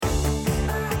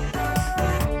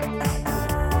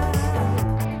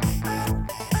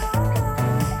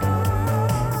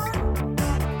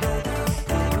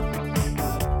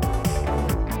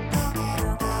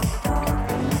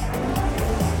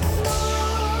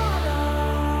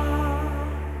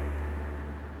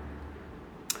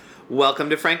Welcome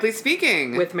to Frankly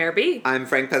Speaking. With Mayor B. I'm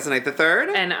Frank Pezzanite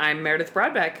III. And I'm Meredith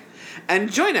Broadbeck. And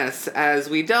join us as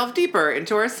we delve deeper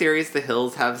into our series, The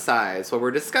Hills Have Size, where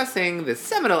we're discussing the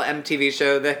seminal MTV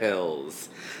show, The Hills.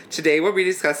 Today we'll be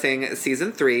discussing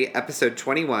Season 3, Episode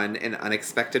 21, An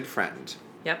Unexpected Friend.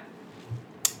 Yep.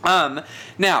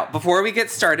 Now, before we get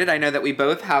started, I know that we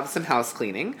both have some house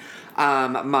cleaning.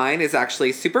 Mine is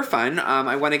actually super fun.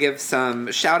 I want to give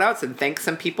some shout outs and thank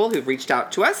some people who've reached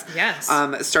out to us. Yes.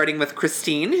 Starting with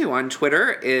Christine, who on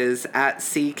Twitter is at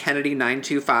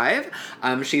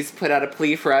ckennedy925. She's put out a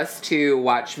plea for us to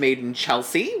watch Made in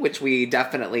Chelsea, which we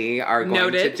definitely are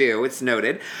going to do. It's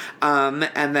noted.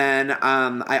 And then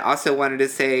I also wanted to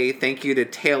say thank you to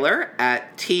Taylor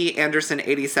at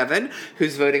TAnderson87,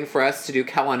 who's voting for us to do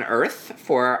Kel on Earth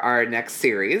for our next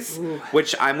series. Ooh.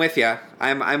 Which I'm with you.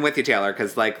 I'm with you, Taylor,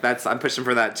 because I'm pushing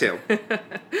for that too.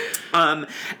 And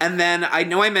then I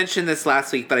know I mentioned this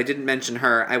last week, but I didn't mention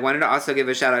her. I wanted to also give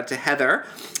a shout out to Heather,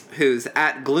 who's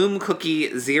at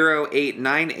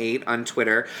gloomcookie0898 on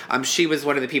Twitter. She was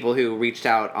one of the people who reached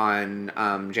out on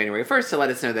January 1st to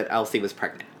let us know that Elsie was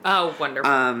pregnant. Oh,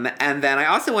 wonderful. And then I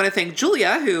also want to thank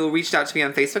Julia, who reached out to me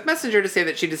on Facebook Messenger to say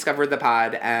that she discovered the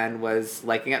pod and was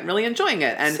liking it and really enjoying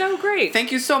it. And so great.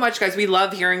 Thank you so much, guys. We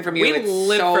love hearing from you. We it's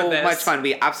live so for this. much fun.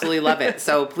 We absolutely love it.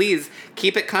 So please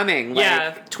keep it coming.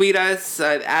 Tweet us,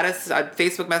 add us on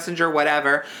Facebook Messenger,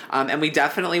 whatever. And we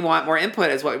definitely want more input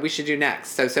as what we should do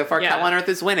next. So far, Kel on Earth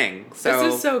is winning. So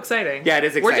this is so exciting. Yeah, it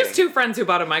is exciting. We're just two friends who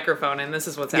bought a microphone, and this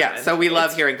is what's happening. Yeah, so we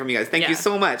love hearing from you guys. Thank you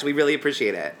so much. We really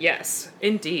appreciate it. Yes,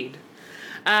 indeed.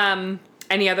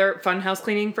 Any other fun house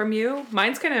cleaning from you?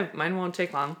 Mine won't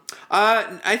take long.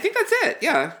 I think that's it.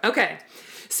 Yeah. Okay.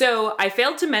 So I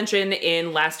failed to mention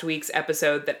in last week's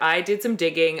episode that I did some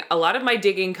digging. A lot of my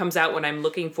digging comes out when I'm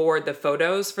looking for the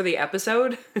photos for the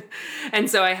episode. And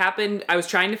so I was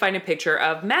trying to find a picture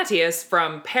of Matthias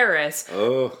from Paris.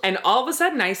 Oh. And all of a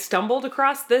sudden I stumbled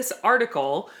across this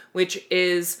article, which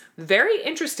is very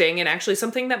interesting and actually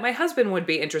something that my husband would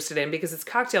be interested in because it's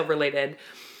cocktail related.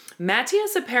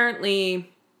 Matthias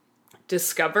apparently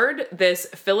discovered this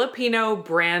Filipino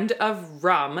brand of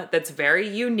rum that's very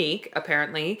unique,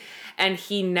 apparently, and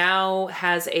he now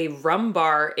has a rum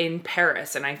bar in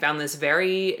Paris, and I found this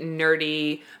very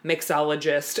nerdy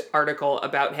mixologist article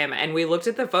about him, and we looked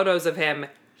at the photos of him.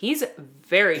 He's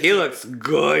very cute. He looks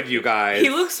good, you guys. He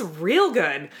looks real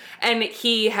good. And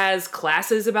he has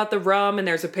classes about the rum, and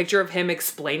there's a picture of him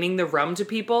explaining the rum to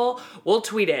people. We'll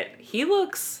tweet it. He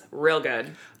looks real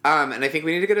good. And I think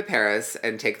we need to go to Paris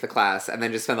and take the class and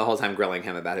then just spend the whole time grilling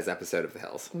him about his episode of The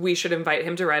Hills. We should invite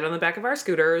him to ride on the back of our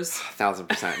scooters.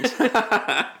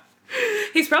 1,000%.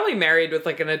 He's probably married with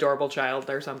an adorable child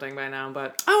or something by now,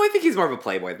 but... Oh, I think he's more of a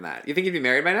playboy than that. You think he'd be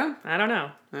married by now? I don't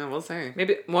know. Yeah, we'll see.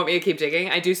 Maybe want me to keep digging?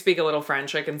 I do speak a little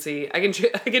French. I can do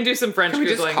some French Can we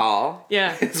Googling. just call?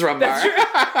 Yeah. His rum bar.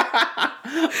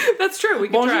 That's true. We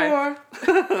can try. Bonjour.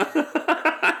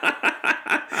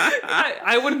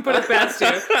 I wouldn't put it past you.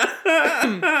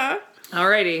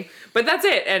 Alrighty. But that's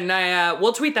it. And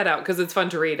we'll tweet that out because it's fun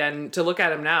to read and to look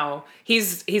at him now.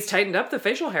 He's tightened up the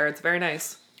facial hair. It's very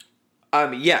nice.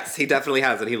 Yes, he definitely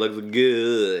has it. He looks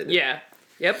good. Yeah.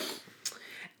 Yep.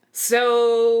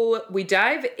 So we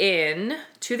dive in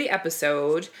to the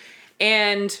episode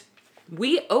and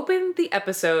we open the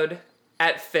episode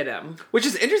at FIDM. Which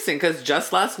is interesting because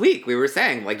just last week we were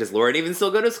saying, does Lauren even still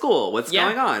go to school? What's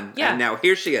going on? Yeah. And now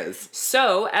here she is.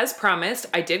 So, as promised,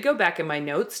 I did go back in my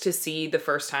notes to see the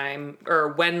first time, or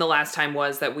when the last time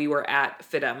was that we were at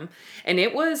FIDM. And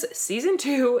it was Season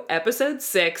 2, Episode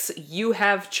 6, You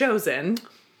Have Chosen.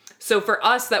 So for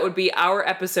us, that would be our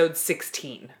Episode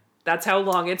 16. That's how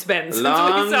long it's been since we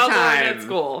saw Lauren at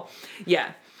school.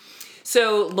 Yeah.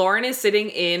 So Lauren is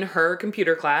sitting in her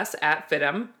computer class at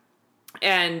FIDM.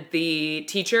 And the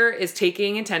teacher is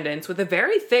taking attendance with a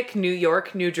very thick New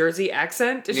York, New Jersey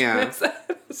accent. Did you notice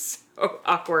that? So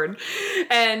awkward.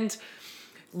 And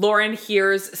Lauren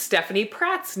hears Stephanie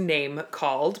Pratt's name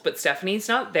called, but Stephanie's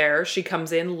not there. She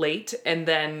comes in late, and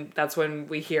then that's when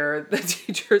we hear the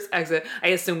teacher's exit. I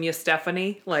assume you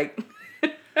Stephanie, Well,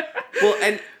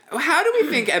 and how do we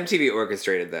think MTV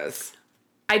orchestrated this?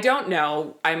 I don't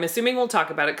know. I'm assuming we'll talk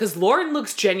about it, because Lauren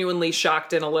looks genuinely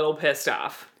shocked and a little pissed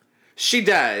off. She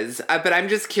does, but I'm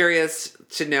just curious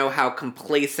to know how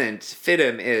complacent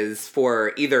FIDM is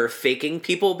for either faking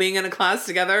people being in a class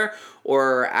together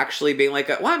or actually being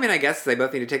I guess they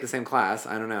both need to take the same class.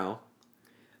 I don't know.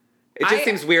 It just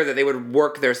seems weird that they would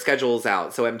work their schedules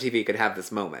out so MTV could have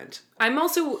this moment. I'm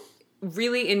also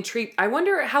really intrigued. I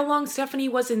wonder how long Stephanie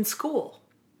was in school.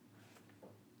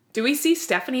 Do we see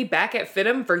Stephanie back at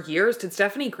FIDM for years? Did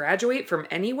Stephanie graduate from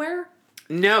anywhere?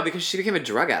 No, because she became a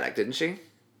drug addict, didn't she?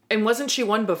 And wasn't she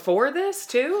one before this,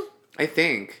 too? I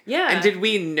think. Yeah. And did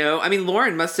we know? I mean,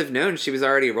 Lauren must have known she was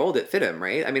already enrolled at FIDM,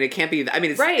 right? I mean, it can't be. I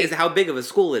mean, it's how big of a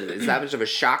school it is. Is that much of a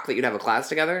shock that you'd have a class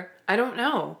together? I don't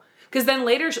know. Because then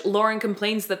later, Lauren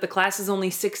complains that the class is only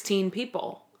 16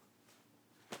 people.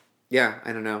 Yeah,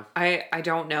 I don't know. I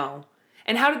don't know.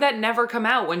 And how did that never come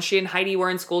out when she and Heidi were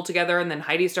in school together and then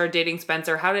Heidi started dating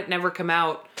Spencer? How did it never come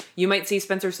out? You might see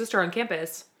Spencer's sister on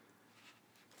campus.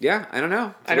 Yeah, I don't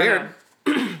know. It's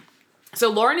weird. So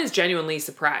Lauren is genuinely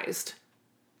surprised.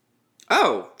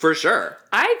 Oh, for sure.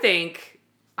 I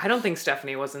don't think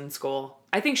Stephanie was in school.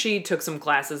 I think she took some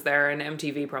classes there and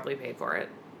MTV probably paid for it.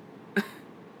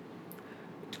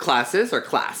 Classes or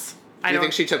class? Do you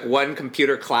think she took one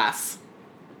computer class?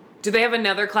 Do they have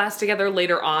another class together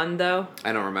later on, though?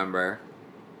 I don't remember.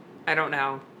 I don't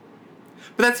know.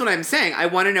 But that's what I'm saying. I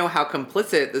want to know how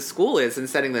complicit the school is in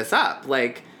setting this up.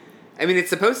 Like, I mean, it's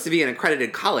supposed to be an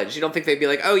accredited college. You don't think they'd be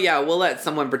like, oh, yeah, we'll let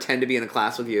someone pretend to be in a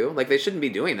class with you? Like, they shouldn't be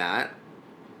doing that.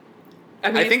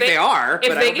 I mean, I think they are,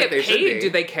 but I don't think they should be. If they get paid, do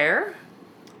they care?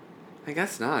 I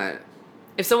guess not.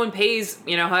 If someone pays,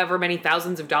 however many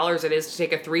thousands of dollars it is to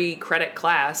take a 3-credit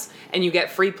class and you get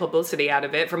free publicity out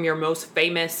of it from your most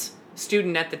famous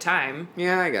student at the time.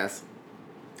 Yeah, I guess.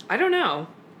 I don't know.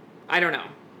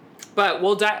 But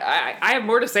we'll I have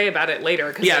more to say about it later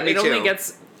because it only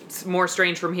gets more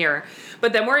strange from here.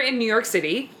 But then we're in New York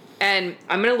City. And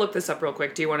I'm going to look this up real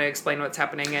quick. Do you want to explain what's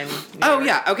happening in New York?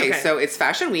 Yeah. Okay. So it's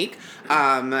Fashion Week.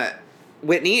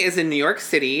 Whitney is in New York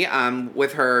City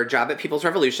with her job at People's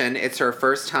Revolution. It's her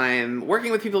first time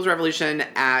working with People's Revolution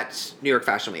at New York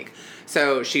Fashion Week.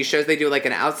 So they do like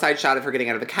an outside shot of her getting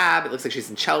out of the cab. It looks like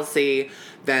she's in Chelsea.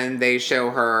 Then they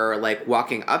show her like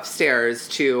walking upstairs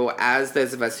to, as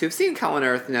those of us who've seen Hell on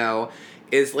Earth know,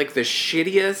 is like the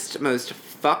shittiest, most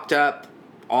fucked up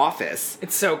office.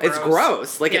 It's so gross. It's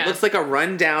gross. Like, it looks like a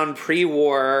rundown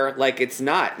pre-war, like, it's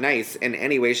not nice in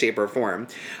any way, shape, or form.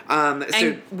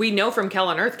 And we know from Hell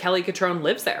on Earth, Kelly Cutrone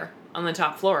lives there on the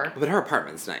top floor. But her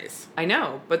apartment's nice. I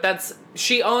know, but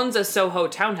she owns a Soho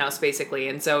townhouse, basically,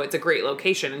 and so it's a great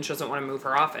location, and she doesn't want to move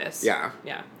her office. Yeah.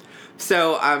 Yeah.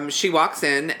 So she walks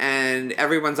in, and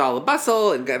everyone's all a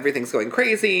bustle, and everything's going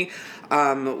crazy.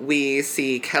 We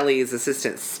see Kelly's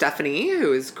assistant, Stephanie,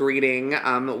 who is greeting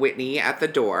Whitney at the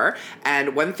door.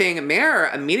 And one thing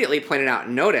Mare immediately pointed out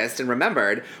and noticed and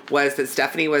remembered was that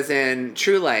Stephanie was in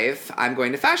True Life, I'm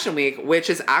Going to Fashion Week, which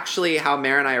is actually how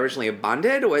Mare and I originally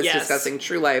bonded, was discussing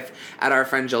True Life at our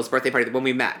friend Jill's birthday party when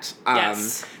we met.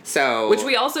 Yes. Which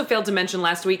we also failed to mention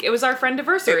last week. It was our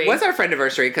friend-iversary. It was our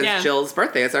friend-iversary because Jill's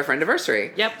birthday is our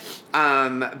friend-iversary. Yep.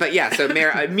 But yeah, so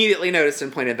Mare immediately noticed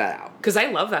and pointed that out. Because I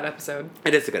love that episode.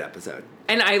 It is a good episode.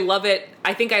 And I love it.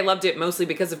 I think I loved it mostly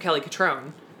because of Kelly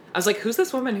Cutrone. I was like, who's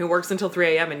this woman who works until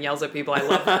 3 a.m. and yells at people? I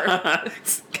love her.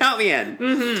 Count me in.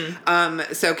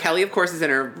 Mm-hmm. So Kelly, of course, is in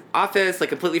her office, like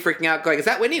completely freaking out, going, is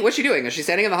that Whitney? What's she doing? Is she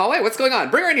standing in the hallway? What's going on?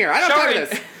 Bring her in here. I don't have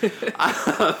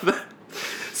time for this.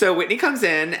 So Whitney comes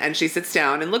in and she sits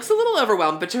down and looks a little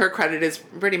overwhelmed, but to her credit is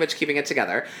pretty much keeping it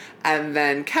together. And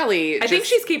then Kelly... I think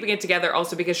she's keeping it together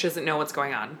also because she doesn't know what's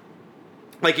going on.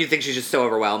 Like, you think she's just so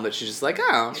overwhelmed that she's just like,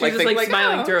 oh. She's just like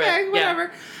smiling through it.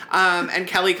 Whatever. Yeah. And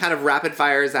Kelly kind of rapid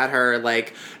fires at her,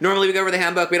 like, normally we go over the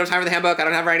handbook. We don't have time for the handbook. I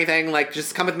don't have anything. Like,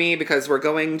 just come with me because we're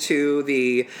going to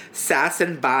the Sass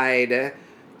and Bide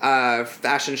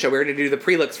fashion show. We're going to do the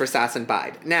pre-looks for Sass and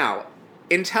Bide. Now,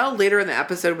 until later in the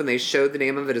episode when they showed the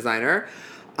name of the designer,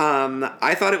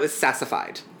 I thought it was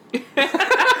Sassified.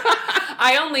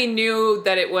 I only knew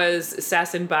that it was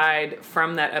Sass and Bide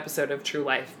from that episode of True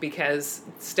Life because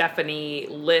Stephanie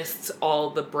lists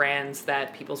all the brands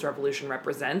that People's Revolution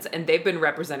represents, and they've been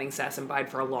representing Sass and Bide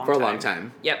for a long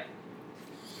time. Yep.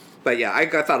 But yeah, I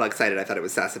got excited. I thought it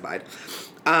was Sass and Bide.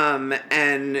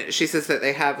 And she says that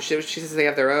they have, she says they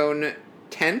have their own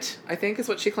tent, I think is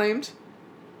what she claimed.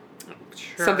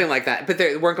 Sure. Something like that. But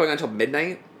they weren't going on until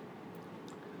midnight.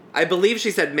 I believe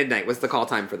she said midnight was the call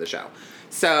time for the show.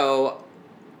 So...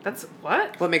 That's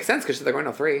what? Well, it makes sense because they're going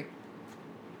till 3.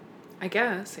 I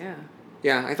guess, yeah.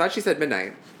 Yeah, I thought she said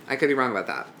midnight. I could be wrong about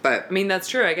that, but... I mean, that's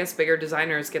true. I guess bigger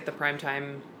designers get the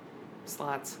primetime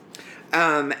slots.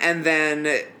 And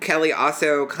then Kelly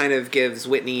also kind of gives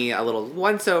Whitney a little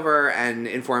once-over and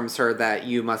informs her that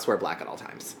you must wear black at all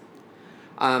times.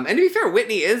 And to be fair,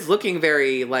 Whitney is looking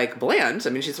very, like, bland.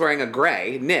 I mean, she's wearing a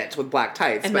gray knit with black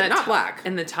tights, but not black.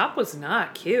 And the top was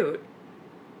not cute.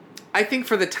 I think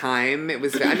for the time, it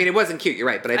was... I mean, it wasn't cute, you're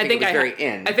right, but I think it was very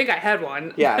in. I think I had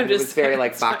one. Yeah, it was very,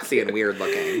 like, boxy and weird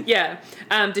looking. Yeah.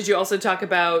 Did you also talk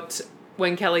about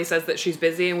When Kelly says that she's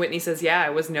busy and Whitney says, yeah, I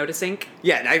was noticing.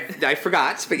 Yeah, I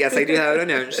forgot, but yes, I do have a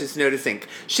note. She's noticing.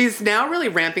 She's now really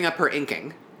ramping up her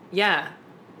inking. Yeah.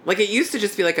 Like, it used to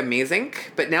just be like amazing,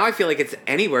 but now I feel like it's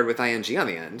any word with ing on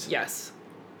the end. Yes.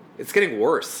 It's getting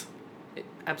worse.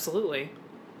 Absolutely.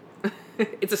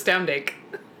 It's astounding.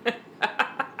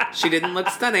 She didn't look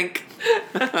stunning.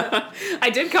 I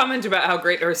did comment about how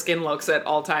great her skin looks at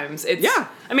all times. Yeah.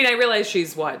 I mean, I realize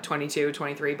she's, 22,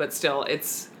 23, but still,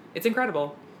 it's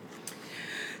incredible.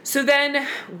 So then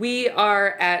we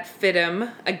are at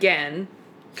FIDM again.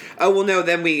 Oh, well, no,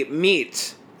 then we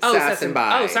meet Sass and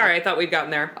Bai. Oh, sorry, I thought we'd gotten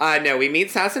there. No, we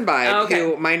meet Sass and Bai,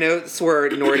 who my notes were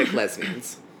Nordic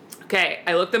lesbians. Okay,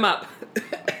 I looked them up.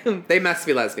 They must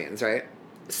be lesbians, right?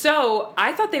 So,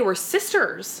 I thought they were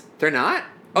sisters. They're not?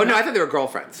 Oh, no, I thought they were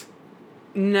girlfriends.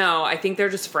 No, I think they're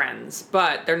just friends,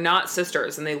 but they're not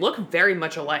sisters, and they look very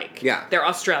much alike. Yeah. They're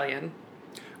Australian.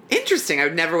 Interesting. I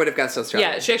never would have guessed Australia.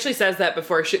 Yeah, she actually says that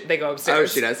before they go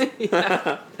upstairs. Oh, she does?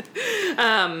 Yeah.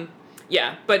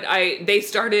 Yeah, but they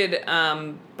started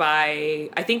by,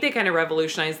 I think they kind of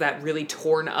revolutionized that really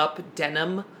torn up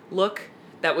denim look.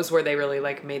 That was where they really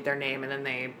made their name, and then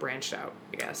they branched out,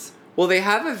 I guess. Well, they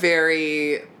have a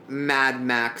very Mad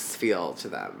Max feel to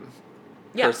them.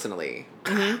 Yeah. Personally.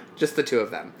 Mm-hmm. Just the two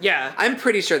of them. Yeah. I'm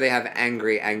pretty sure they have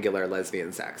angry, angular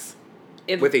lesbian sex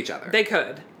with each other. They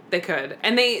could.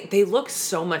 And they look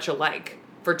so much alike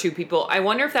for two people. I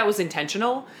wonder if that was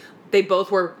intentional. They both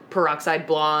were peroxide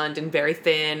blonde and very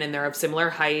thin, and they're of similar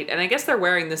height. And I guess they're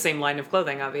wearing the same line of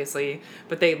clothing, obviously.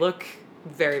 But they look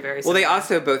very, very similar. Well, they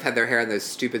also both had their hair in those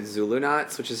stupid Zulu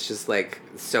knots, which is just,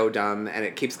 so dumb. And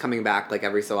it keeps coming back,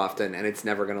 every so often. And it's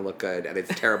never going to look good. And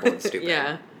it's terrible and stupid.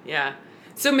 Yeah.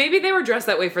 So maybe they were dressed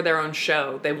that way for their own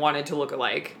show. They wanted to look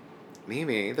alike.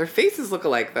 Maybe. Their faces look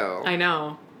alike, though. I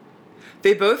know.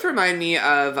 They both remind me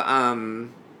of,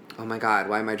 oh my god,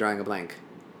 why am I drawing a blank?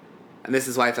 And this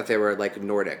is why I thought they were,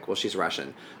 Nordic. Well, she's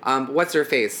Russian. What's her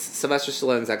face? Sylvester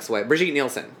Stallone's ex-wife. Brigitte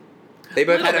Nielsen. They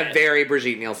both had a very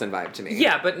Brigitte Nielsen vibe to me.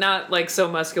 Yeah, but not, so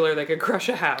muscular they could crush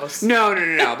a house. No.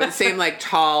 But same,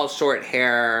 tall, short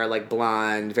hair,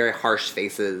 blonde, very harsh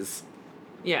faces.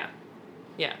 Yeah.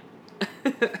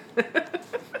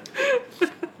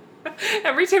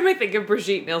 Every time I think of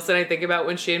Brigitte Nielsen, I think about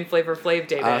when she and Flavor Flav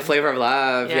dated. Flavor of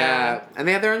Love, yeah. And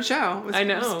they had their own show. I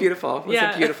know. It was beautiful. It was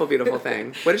a beautiful, beautiful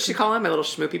thing. What did she call him? My little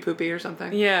schmoopy poopy or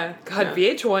something? Yeah. God,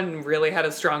 VH1 really had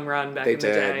a strong run back in the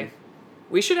day.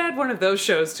 We should add one of those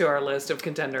shows to our list of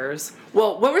contenders.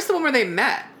 Well, what was the one where they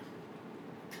met?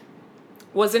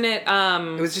 Wasn't it,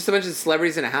 It was just a bunch of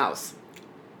celebrities in a house.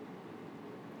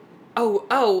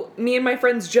 Oh, me and my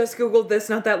friends just Googled this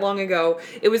not that long ago.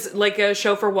 It was a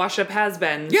show for wash-up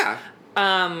has-beens. Yeah.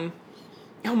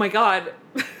 Oh my god.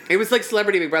 It was like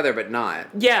Celebrity Big Brother, but not.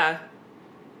 Yeah.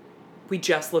 We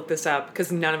just looked this up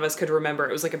because none of us could remember.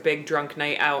 It was a big drunk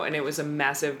night out, and it was a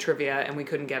massive trivia, and we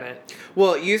couldn't get it.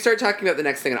 Well, you start talking about the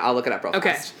next thing, and I'll look it up real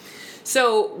fast.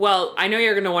 So, well, I know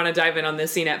you're going to want to dive in on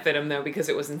this scene at FIDM, though, because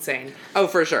it was insane. Oh,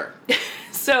 for sure.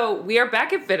 So, we are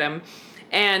back at FIDM,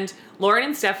 and Lauren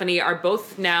and Stephanie are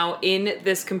both now in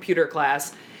this computer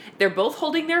class. They're both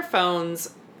holding their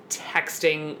phones,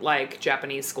 texting like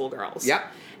Japanese schoolgirls. Yep.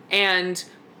 And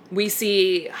we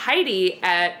see Heidi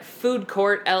at Food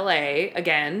Court LA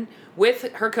again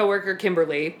with her coworker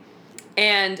Kimberly.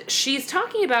 And she's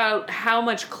talking about how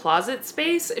much closet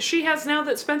space she has now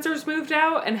that Spencer's moved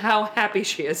out and how happy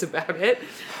she is about it.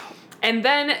 And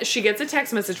then she gets a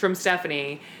text message from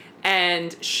Stephanie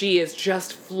and she is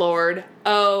just floored.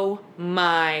 Oh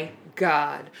my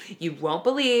God. You won't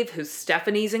believe who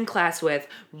Stephanie's in class with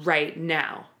right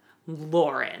now.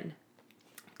 Lauren.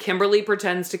 Kimberly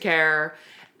pretends to care,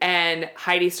 and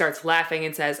Heidi starts laughing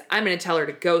and says, I'm going to tell her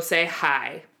to go say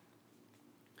hi.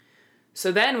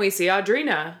 So then we see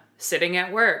Audrina sitting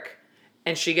at work,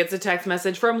 and she gets a text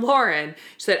message from Lauren.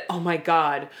 She said, oh my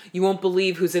God, you won't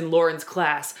believe who's in Lauren's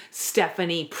class,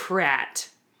 Stephanie Pratt.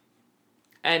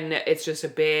 And it's just a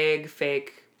big,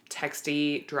 fake,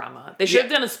 texty drama. They should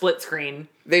have done a split screen.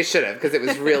 They should have, because it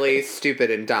was really stupid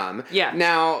and dumb. Yeah.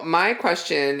 Now, my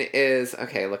question is,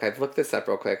 okay, look, I've looked this up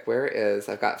real quick.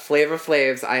 I've got Flavor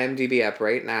Flav's IMDb up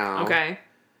right now. Okay.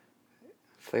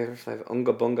 Flavor Flav,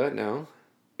 Unga Bunga? No.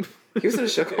 He was in a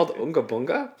show called Unga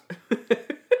Bunga?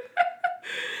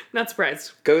 Not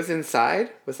surprised. Goes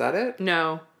Inside? Was that it?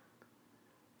 No.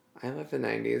 I love the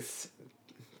 90s.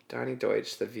 Donnie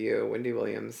Deutsch, The View, Wendy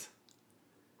Williams.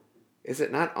 Is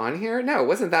it not on here? No, it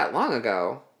wasn't that long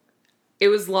ago. It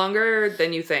was longer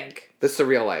than you think. The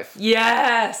Surreal Life.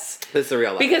 Yes! The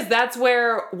Surreal Life. Because that's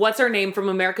where, what's her name from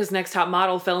America's Next Top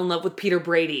Model fell in love with Peter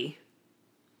Brady.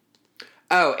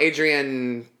 Oh,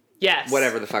 Adrian Yes.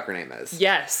 Whatever the fuck her name is.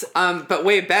 Yes. But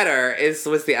way better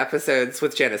was the episodes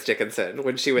with Janice Dickinson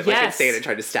when she would like insane and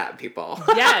try to stab people.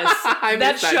 Yes.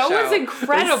 that show was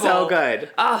incredible. It was so good.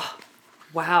 Oh,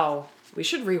 wow. We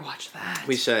should rewatch that.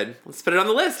 We should. Let's put it on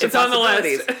the list. It's on the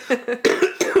list.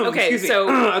 Okay,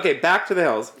 so okay, back to the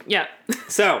hills. Yeah.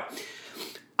 So,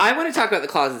 I want to talk about the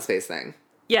closet space thing.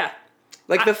 Yeah.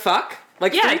 Like the fuck?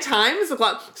 Like 3 times the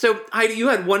closet. So Heidi, you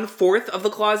had 1/4 of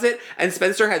the closet, and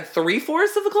Spencer had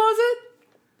 3/4 of the closet.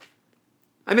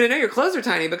 I mean, I know your clothes are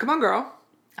tiny, but come on, girl.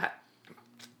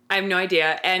 I have no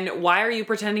idea. And why are you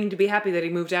pretending to be happy that he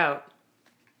moved out?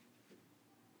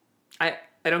 I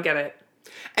don't get it.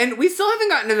 And we still haven't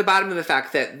gotten to the bottom of the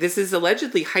fact that this is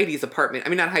allegedly Heidi's apartment. I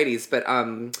mean, not Heidi's, but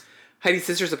Heidi's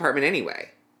sister's apartment anyway.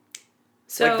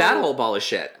 So like that whole ball of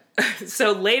shit.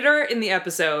 So later in the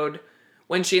episode,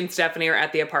 when she and Stephanie are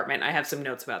at the apartment, I have some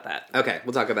notes about that. Okay,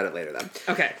 we'll talk about it later then.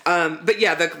 Okay. But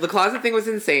yeah, the closet thing was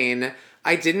insane.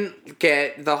 I didn't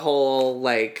get the whole,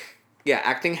 like,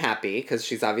 acting happy, because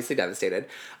she's obviously devastated.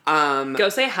 Go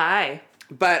say hi.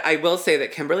 But I will say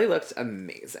that Kimberly looked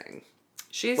amazing.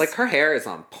 She's... like, her hair is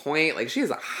on point. Like, she's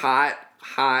a hot,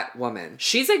 hot woman.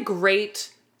 She's a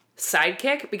great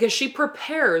sidekick, because she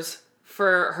prepares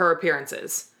for her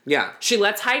appearances. Yeah. She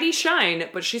lets Heidi shine,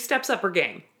 but she steps up her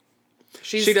game.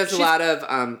 She does a lot of,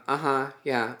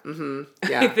 yeah,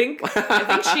 yeah. I think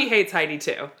she hates Heidi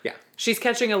too. Yeah. She's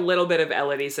catching a little bit of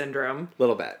Elodie syndrome. A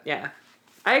little bit. Yeah.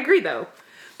 I agree though.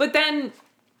 But then,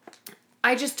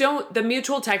 I just don't, the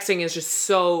mutual texting is just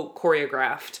so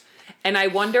choreographed. And I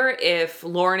wonder if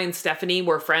Lauren and Stephanie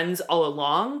were friends all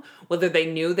along, whether they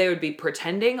knew they would be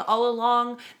pretending all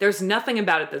along. There's nothing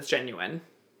about it that's genuine.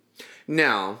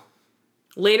 No.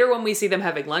 Later, when we see them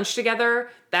having lunch together,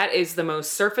 that is the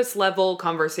most surface level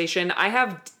conversation. I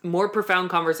have more profound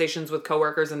conversations with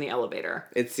coworkers in the elevator.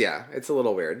 It's a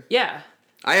little weird. Yeah.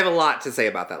 I have a lot to say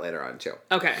about that later on, too.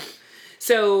 Okay.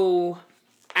 So,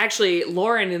 actually,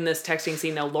 Lauren in this texting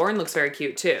scene, now Lauren looks very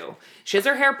cute, too. She has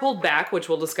her hair pulled back, which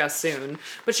we'll discuss soon,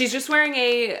 but she's just wearing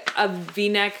a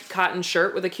V-neck cotton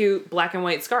shirt with a cute black and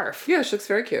white scarf. Yeah, she looks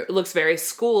very cute. It looks very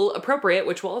school appropriate,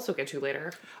 which we'll also get to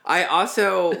later. I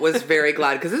also was very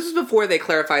glad, because this was before they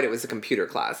clarified it was a computer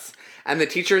class. And the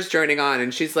teacher's joining on,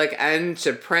 and she's like, and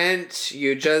to print,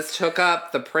 you just hook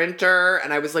up the printer.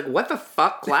 And I was like, what the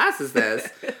fuck class is this?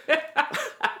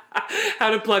 How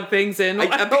to plug things in.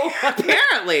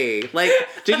 Apparently. Like,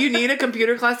 do you need a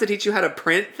computer class to teach you how to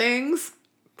print things?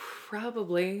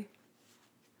 Probably.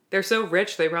 They're so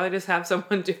rich, they probably just have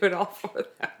someone do it all for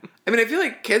them. I mean, I feel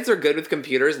like kids are good with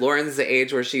computers. Lauren's the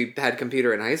age where she had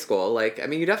computer in high school. Like, I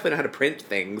mean, you definitely know how to print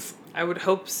things. I would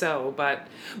hope so, but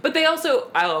they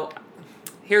also,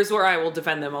 here's where I will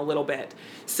defend them a little bit.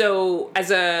 So,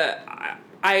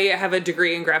 I have a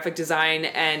degree in graphic design,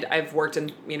 and I've worked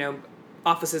in,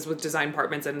 offices with design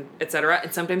departments and etc.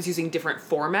 And sometimes using different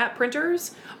format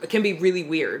printers can be really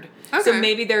weird. Okay. So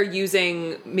maybe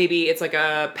it's like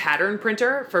a pattern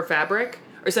printer for fabric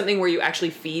or something where you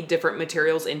actually feed different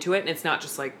materials into it, and it's not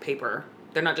just like paper.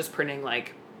 They're not just printing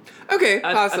like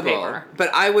possible. A paper.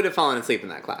 But I would have fallen asleep in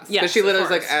that class. Yeah, because she literally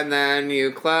was like, and then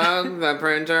you plug the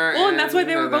printer. Well, and that's why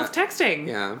they were both texting.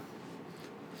 Yeah.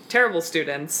 Terrible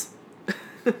students.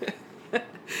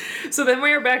 So then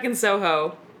we are back in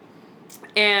Soho.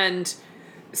 And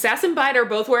Sass and Bide are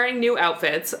both wearing new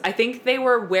outfits. I think they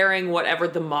were wearing whatever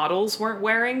the models weren't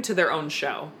wearing to their own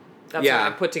show. That's what I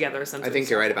put together since I think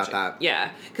you're right about that.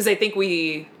 Yeah, because I think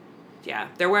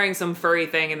they're wearing some furry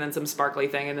thing and then some sparkly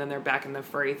thing, and then they're back in the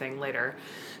furry thing later.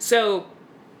 So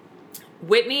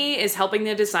Whitney is helping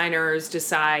the designers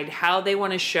decide how they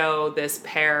want to show this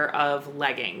pair of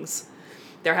leggings.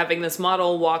 They're having this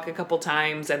model walk a couple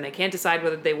times, and they can't decide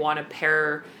whether they want to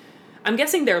pair... I'm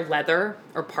guessing they're leather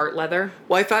or part leather.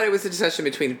 Well, I thought it was a discussion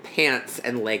between pants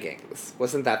and leggings.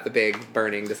 Wasn't that the big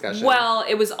burning discussion? Well,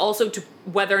 it was also to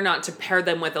whether or not to pair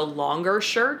them with a longer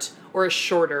shirt or a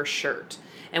shorter shirt.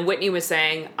 And Whitney was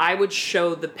saying, I would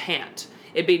show the pant.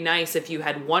 It'd be nice if you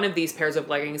had one of these pairs of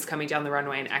leggings coming down the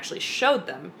runway and actually showed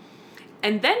them.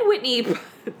 And then Whitney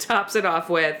tops it off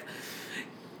with,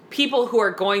 people who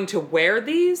are going to wear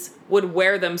these would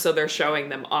wear them so they're showing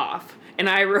them off. And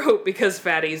I wrote, because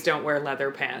fatties don't wear leather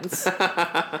pants.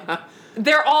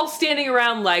 They're all standing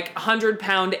around like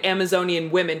 100-pound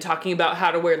Amazonian women talking about how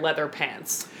to wear leather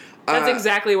pants. That's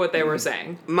exactly what they were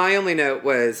saying. My only note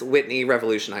was Whitney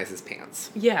revolutionizes pants.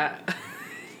 Yeah.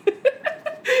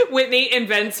 Whitney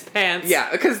invents pants. Yeah,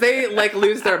 because they like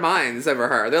lose their minds over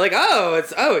her. They're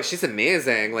like, she's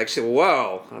amazing. Like,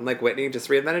 whoa. I'm like, Whitney just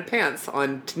reinvented pants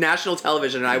on national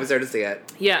television, and I was there to see it.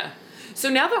 Yeah. So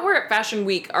now that we're at Fashion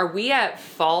Week, are we at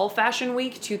Fall Fashion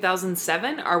Week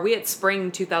 2007? Are we at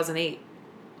Spring 2008?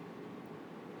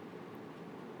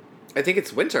 I think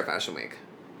it's Winter Fashion Week.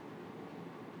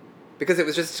 Because it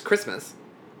was just Christmas.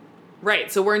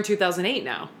 Right, so we're in 2008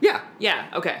 now. Yeah. Yeah,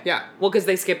 okay. Yeah. Well, because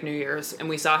they skipped New Year's, and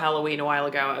we saw Halloween a while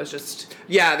ago. I was just...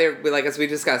 Yeah, they're, like, as we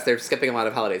discussed, they're skipping a lot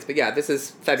of holidays. But yeah, this is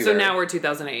February. So now we're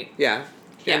 2008. Yeah.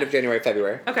 End of January,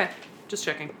 February. Okay, just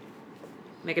checking.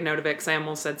 Make a note of it, because I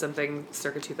almost said something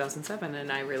circa 2007,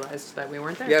 and I realized that we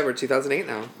weren't there. Yeah, we're 2008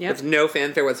 now. Yep. With no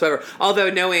fanfare whatsoever. Although,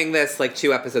 knowing this, like,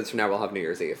 2 episodes from now, we'll have New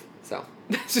Year's Eve. So.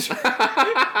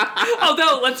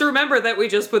 Although, let's remember that we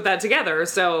just put that together,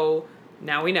 so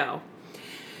now we know.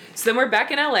 So then we're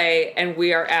back in LA, and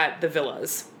we are at the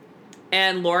Villas.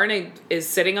 And Lauren is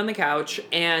sitting on the couch,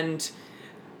 and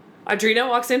Audrina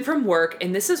walks in from work,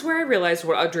 and this is where I realized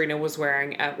what Audrina was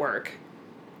wearing at work.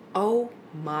 Oh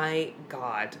my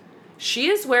God. She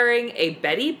is wearing a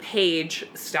Betty Page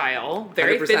style,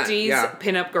 very 50s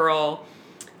pinup girl,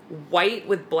 white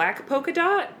with black polka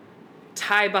dot,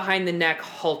 tie behind the neck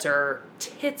halter,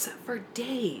 tits for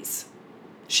days.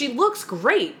 She looks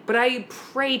great, but I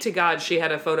pray to God she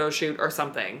had a photo shoot or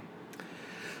something.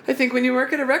 I think when you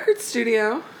work at a record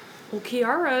studio. Well,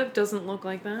 Kiara doesn't look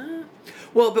like that.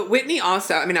 Well, but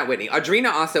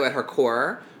Audrina also at her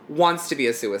core wants to be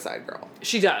a suicide girl.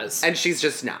 She does. And she's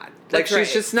just not. That's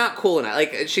she's just not cool enough.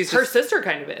 Like, she's her sister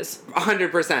kind of is.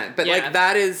 100%. But, like,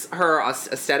 that is her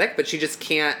aesthetic, but she just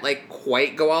can't, like,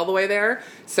 quite go all the way there.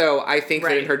 So I think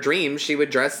that in her dreams, she would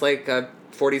dress like a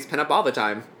 40s pinup all the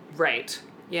time. Right.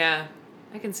 Yeah,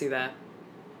 I can see that.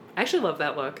 I actually love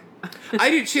that look. I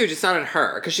do too, just not on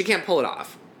her, because she can't pull it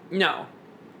off. No.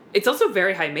 It's also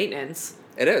very high maintenance.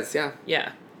 It is, yeah.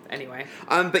 Yeah. Anyway.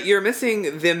 But you're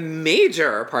missing the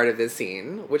major part of this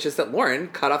scene, which is that Lauren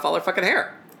cut off all her fucking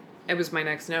hair. It was my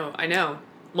next note. I know.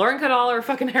 Lauren cut all her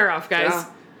fucking hair off, guys. Yeah.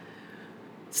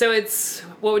 So it's,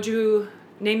 what would you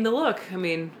name the look? I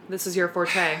mean, this is your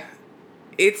forte.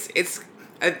 It's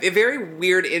a very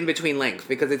weird in-between length,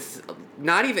 because it's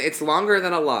longer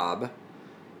than a lob,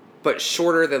 but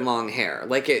shorter than long hair.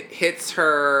 Like, it hits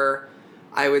her,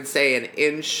 I would say, an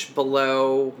inch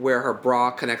below where her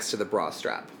bra connects to the bra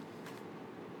strap.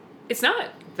 It's not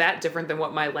that different than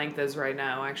what my length is right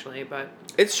now, actually, but...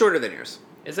 It's shorter than yours.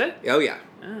 Is it? Oh, yeah.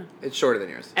 Oh. It's shorter than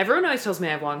yours. Everyone always tells me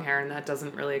I have long hair, and that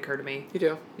doesn't really occur to me. You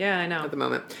do. Yeah, I know. At the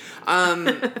moment.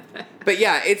 But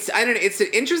yeah, it's an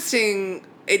interesting...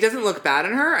 It doesn't look bad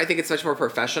on her. I think it's much more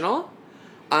professional.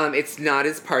 It's not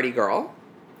as party girl.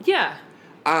 Yeah.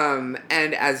 And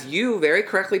as you very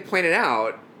correctly pointed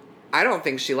out, I don't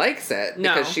think she likes it.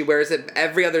 No. Because she wears it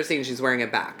every other scene, she's wearing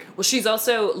it back. Well, she's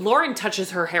also... Lauren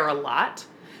touches her hair a lot.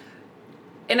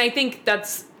 And I think that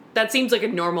seems like a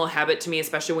normal habit to me,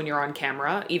 especially when you're on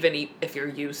camera. Even if you're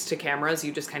used to cameras,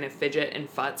 you just kind of fidget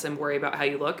and futz and worry about how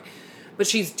you look. But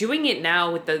she's doing it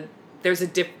now with the...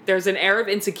 There's an air of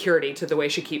insecurity to the way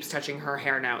she keeps touching her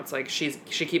hair now. It's like she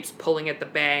keeps pulling at the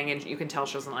bang, and you can tell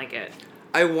she doesn't like it.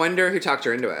 I wonder who talked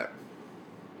her into it.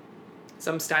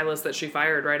 Some stylist that she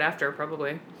fired right after,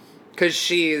 probably. Because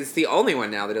she's the only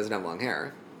one now that doesn't have long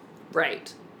hair.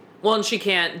 Right. Well, and she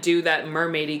can't do that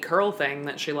mermaidy curl thing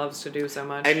that she loves to do so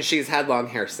much. And she's had long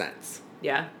hair since.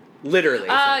 Yeah. Literally.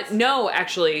 No,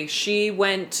 actually. She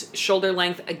went shoulder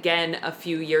length again a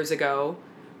few years ago,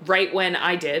 right when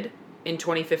I did, in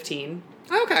 2015.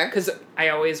 Okay. Because I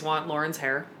always want Lauren's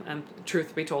hair,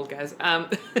 truth be told, guys.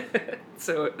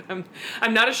 So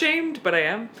I'm not ashamed, but I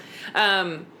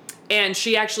am. And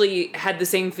she actually had the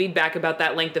same feedback about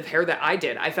that length of hair that I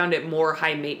did. I found it more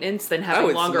high maintenance than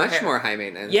having longer hair. Oh, it's much more high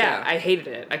maintenance. Yeah, I hated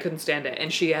it. I couldn't stand it.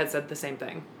 And she had said the same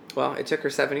thing. Well, it took her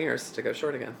 7 years to go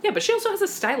short again. Yeah, but she also has a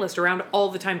stylist around all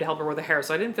the time to help her with the hair,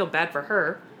 so I didn't feel bad for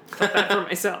her. I felt bad for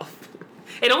myself.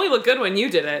 It only looked good when you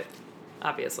did it,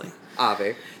 obviously.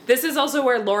 Avi. This is also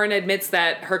where Lauren admits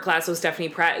that her class with Stephanie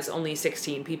Pratt is only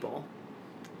 16 people.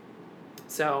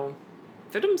 So,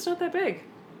 Fidham's not that big.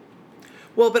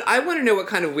 Well, but I want to know what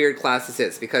kind of weird class this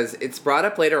is, because it's brought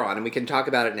up later on, and we can talk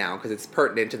about it now, because it's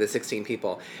pertinent to the 16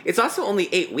 people. It's also only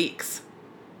 8 weeks.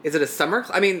 Is it a summer?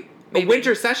 Maybe. A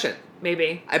winter session.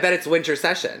 Maybe. I bet it's winter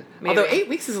session. Maybe. Although 8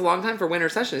 weeks is a long time for winter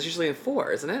session. It's usually in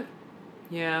 4, isn't it?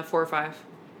 Yeah, 4 or 5.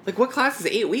 Like, what class is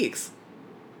 8 weeks?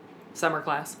 Summer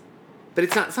class. But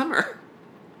it's not summer.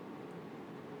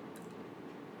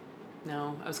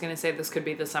 No, I was going to say this could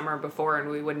be the summer before and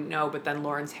we wouldn't know, but then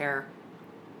Lauren's hair.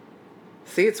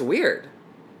 See, it's weird.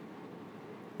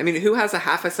 I mean, who has a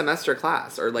half a semester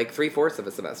class, or like 3/4 of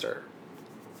a semester?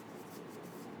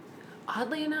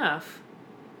 Oddly enough,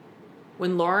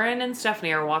 when Lauren and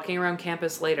Stephanie are walking around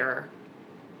campus later,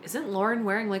 isn't Lauren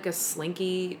wearing like a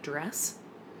slinky dress?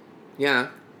 Yeah.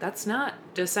 That's not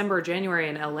December, January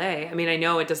in LA. I mean, I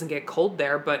know it doesn't get cold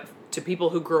there, but to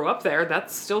people who grew up there,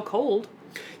 that's still cold.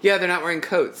 Yeah, they're not wearing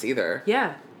coats either.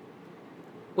 Yeah.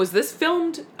 Was this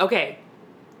filmed? Okay,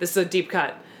 this is a deep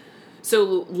cut.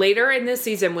 So later in this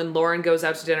season, when Lauren goes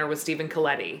out to dinner with Stephen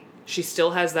Colletti, she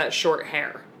still has that short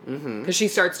hair. Because she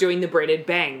starts doing the braided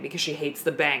bang because she hates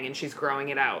the bang and she's growing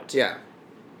it out. Yeah.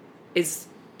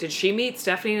 Did she meet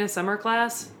Stephanie in a summer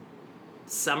class?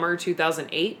 Summer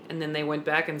 2008, and then they went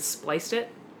back and spliced it?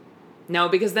 No,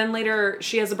 because then later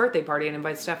she has a birthday party and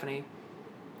invites Stephanie.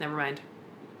 Never mind.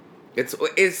 Is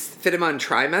FIDM on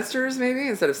trimesters maybe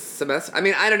instead of semester? I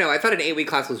mean, I don't know. I thought an 8-week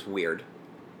class was weird.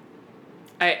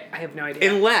 I have no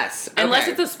idea. Unless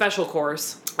it's a special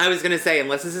course. I was going to say,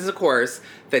 unless this is a course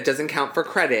that doesn't count for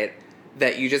credit,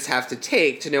 that you just have to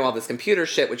take to know all this computer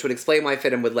shit, which would explain why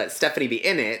FIDM would let Stephanie be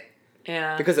in it.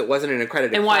 Yeah. Because it wasn't an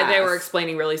accredited and class. why they were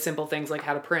explaining really simple things like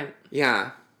how to print.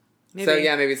 Yeah. Maybe. So,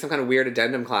 yeah, maybe some kind of weird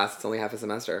addendum class. It's only half a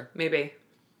semester. Maybe.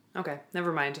 Okay,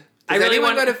 never mind. Does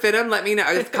anyone go to FIDM? Let me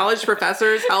know. College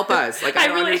professors, help us. Like, I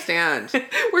don't understand.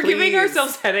 We're giving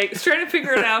ourselves headaches trying to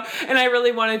figure it out. And I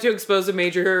really wanted to expose a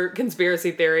major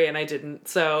conspiracy theory, and I didn't.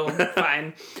 So,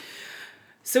 fine.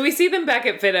 So we see them back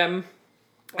at FIDM,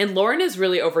 and Lauren is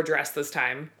really overdressed this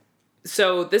time.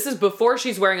 So this is before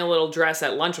she's wearing a little dress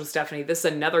at lunch with Stephanie. This is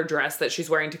another dress that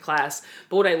she's wearing to class.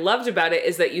 But what I loved about it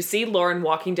is that you see Lauren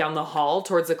walking down the hall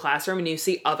towards the classroom and you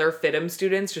see other FIDM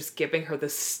students just giving her the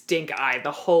stink eye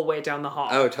the whole way down the hall.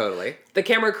 Oh, totally. The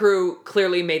camera crew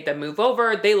clearly made them move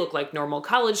over. They look like normal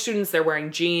college students. They're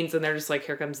wearing jeans and they're just like,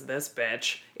 here comes this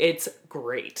bitch. It's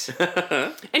great.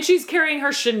 And she's carrying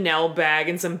her Chanel bag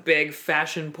and some big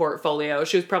fashion portfolio.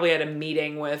 She was probably at a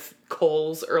meeting with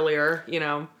Kohl's earlier, you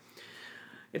know.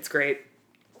 It's great.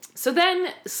 So then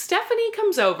Stephanie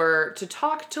comes over to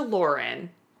talk to Lauren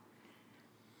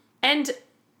and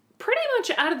pretty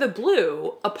much out of the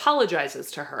blue apologizes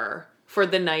to her for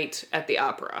the night at the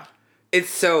opera. It's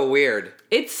so weird.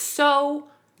 It's so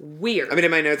weird. I mean,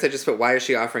 in my notes, I just put, why is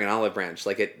she offering an olive branch?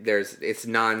 Like, it's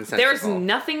nonsensical. There's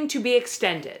nothing to be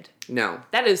extended. No.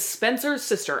 That is Spencer's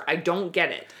sister. I don't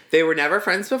get it. They were never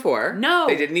friends before. No.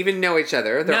 They didn't even know each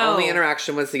other. Their only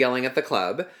interaction was the yelling at the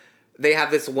club. They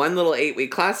have this one little 8-week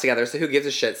class together, so who gives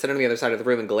a shit? Sit on the other side of the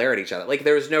room and glare at each other. Like,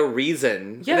 there's no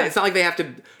reason. Yeah. It's not like they have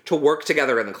to work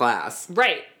together in the class.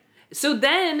 Right. So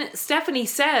then Stephanie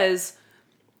says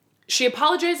she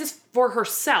apologizes for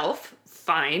herself.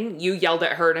 Fine, you yelled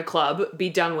at her in a club. Be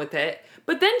done with it.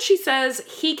 But then she says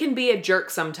he can be a jerk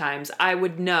sometimes. I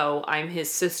would know. I'm his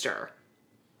sister.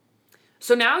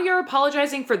 So now you're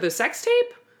apologizing for the sex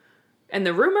tape? And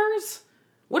the rumors?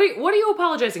 What are you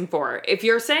apologizing for? If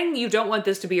you're saying you don't want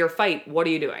this to be your fight, what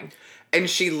are you doing? And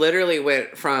she literally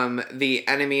went from the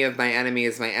enemy of my enemy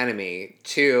is my enemy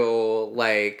to,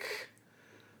 like,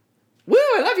 woo,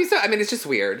 I love you so. I mean, it's just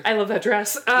weird. I love that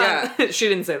dress. Yeah. She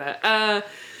didn't say that.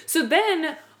 So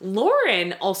then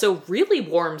Lauren also really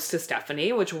warms to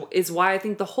Stephanie, which is why I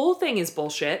think the whole thing is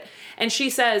bullshit. And she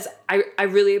says, I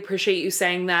really appreciate you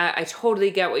saying that. I totally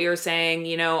get what you're saying.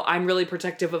 You know, I'm really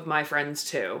protective of my friends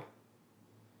too.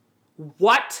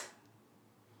 What?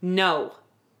 No.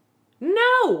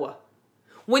 No.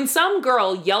 When some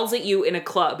girl yells at you in a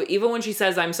club, even when she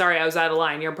says, I'm sorry, I was out of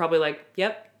line, you're probably like,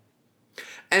 yep.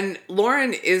 And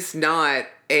Lauren is not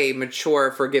a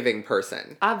mature, forgiving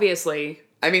person. Obviously.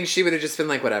 I mean, she would have just been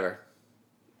like, whatever.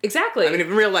 Exactly. I mean, in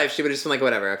real life, she would have just been like,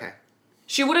 whatever, okay.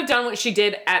 She would have done what she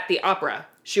did at the opera.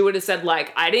 She would have said,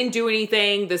 like, I didn't do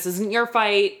anything. This isn't your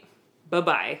fight.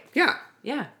 Bye-bye. Yeah.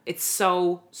 Yeah, it's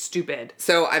so stupid.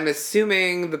 So I'm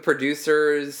assuming the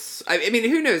producers, I mean,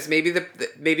 who knows? Maybe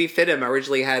maybe FIDM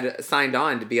originally had signed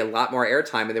on to be a lot more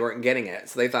airtime and they weren't getting it.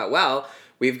 So they thought, well,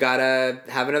 we've got to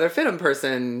have another FIDM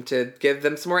person to give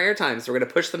them some more airtime. So we're going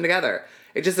to push them together.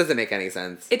 It just doesn't make any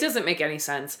sense. It doesn't make any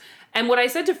sense. And what I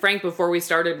said to Frank before we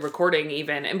started recording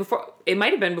even, and before, it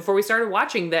might have been before we started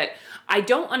watching, that I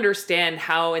don't understand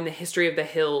how in the history of the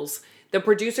Hills the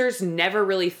producers never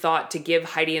really thought to give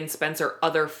Heidi and Spencer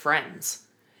other friends.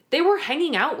 They were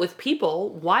hanging out with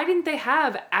people. Why didn't they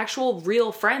have actual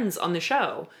real friends on the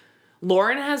show?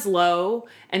 Lauren has Lo,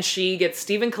 and she gets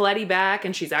Stephen Colletti back,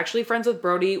 and she's actually friends with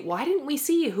Brody. Why didn't we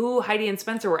see who Heidi and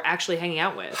Spencer were actually hanging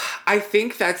out with? I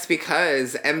think that's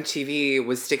because MTV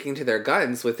was sticking to their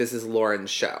guns with this is Lauren's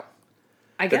show.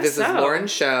 I guess this is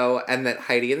Lauren's show, and that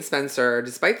Heidi and Spencer,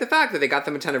 despite the fact that they got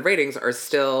them a ton of ratings, are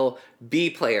still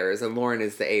B players, and Lauren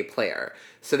is the A player.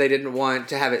 So they didn't want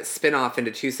to have it spin off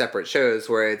into two separate shows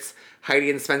where it's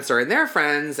Heidi and Spencer and their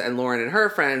friends, and Lauren and her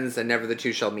friends, and never the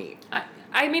two shall meet.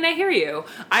 I mean, I hear you.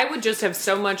 I would just have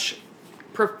so much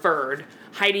preferred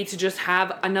Heidi to just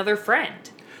have another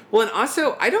friend. Well, and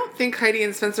also, I don't think Heidi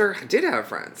and Spencer did have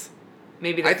friends.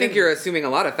 Maybe I think you're assuming a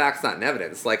lot of facts, not in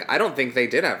evidence. Like, I don't think they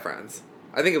did have friends.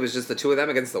 I think it was just the two of them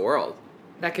against the world.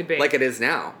 That could be. Like it is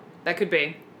now. That could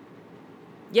be.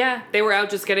 Yeah, they were out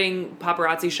just getting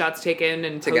paparazzi shots taken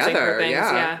and posing for things.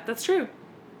 Yeah, that's true.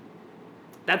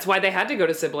 That's why they had to go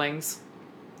to siblings.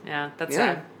 Yeah, that's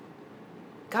sad.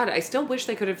 God, I still wish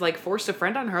they could have, like, forced a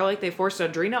friend on her like they forced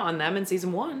Audrina on them in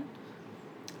season 1.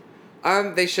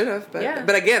 They should have,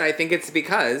 but again, I think it's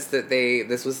because that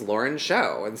this was Lauren's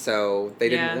show, and so they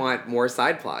didn't want more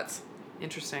side plots.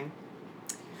 Interesting.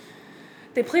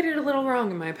 They played it a little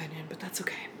wrong, in my opinion, but that's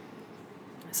okay.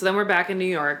 So then we're back in New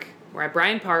York. We're at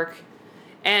Bryant Park,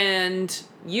 and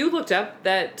you looked up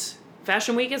that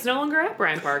Fashion Week is no longer at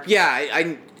Bryant Park.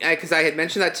 Yeah, because I had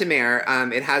mentioned that to Mare.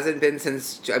 It hasn't been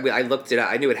since, I looked it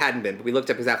up. I knew it hadn't been, but we looked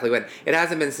up exactly when. It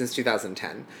hasn't been since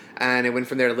 2010. And it went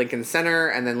from there to Lincoln Center,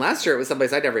 and then last year it was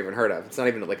someplace I'd never even heard of. It's not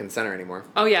even at Lincoln Center anymore.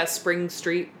 Oh, yeah, Spring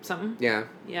Street something? Yeah.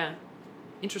 Yeah.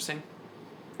 Interesting.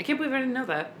 I can't believe I didn't know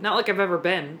that. Not like I've ever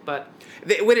been, but...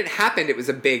 When it happened, it was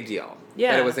a big deal.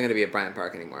 Yeah. That it wasn't going to be at Bryant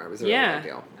Park anymore. It was a really big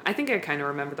deal. I think I kind of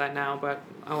remember that now, but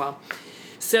oh well.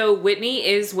 So Whitney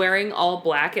is wearing all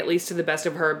black, at least to the best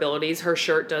of her abilities. Her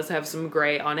shirt does have some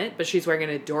gray on it, but she's wearing an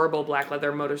adorable black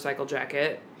leather motorcycle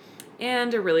jacket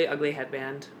and a really ugly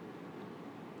headband.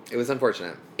 It was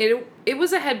unfortunate. It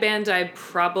was a headband I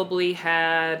probably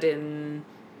had in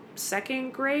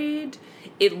 2nd grade.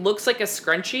 It looks like a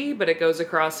scrunchie, but it goes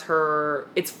across her...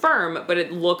 It's firm, but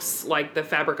it looks like the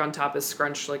fabric on top is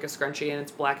scrunched like a scrunchie, and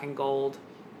it's black and gold.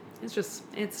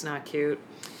 It's not cute.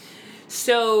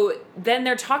 So then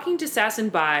they're talking to Sass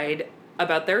and Bide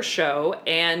about their show,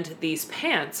 and these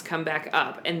pants come back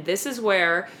up. And this is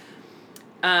where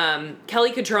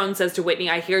Kelly Cutrone says to Whitney,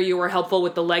 I hear you were helpful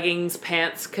with the leggings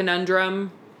pants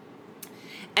conundrum.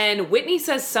 And Whitney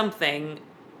says something,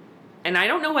 and I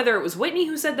don't know whether it was Whitney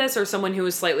who said this or someone who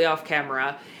was slightly off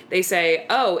camera. They say,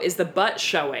 oh, is the butt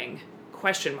showing? ?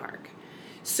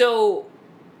 So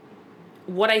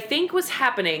what I think was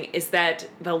happening is that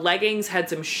the leggings had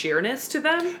some sheerness to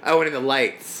them. Oh, and in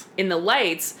the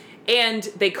lights. And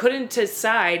they couldn't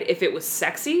decide if it was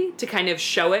sexy to kind of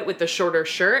show it with the shorter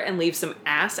shirt and leave some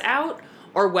ass out,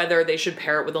 or whether they should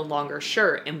pair it with a longer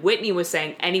shirt. And Whitney was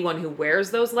saying anyone who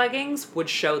wears those leggings would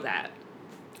show that.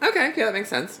 Okay, yeah, that makes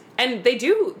sense. And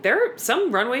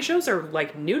some runway shows are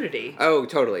like nudity. Oh,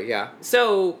 totally, yeah.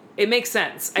 So it makes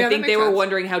sense. Yeah, I think they were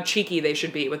wondering how cheeky they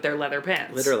should be with their leather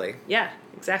pants. Literally. Yeah,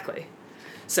 exactly.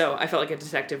 So I felt like a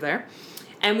detective there.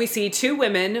 And we see 2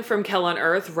 women from Hell on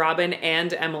Earth, Robin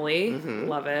and Emily. Mm-hmm.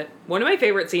 Love it. One of my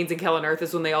favorite scenes in Hell on Earth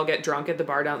is when they all get drunk at the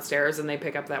bar downstairs and they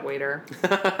pick up that waiter.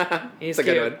 He's cute.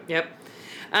 Good one.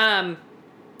 Yep.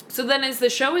 So then as the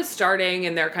show is starting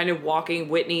and they're kind of walking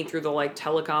Whitney through the like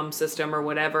telecom system or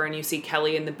whatever, and you see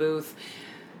Kelly in the booth,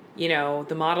 you know,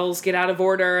 the models get out of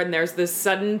order and there's this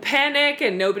sudden panic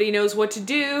and nobody knows what to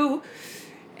do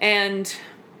and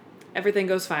everything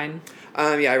goes fine.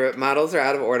 I wrote models are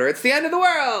out of order. It's the end of the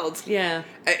world. Yeah.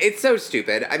 It's so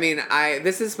stupid. I mean,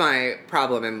 this is my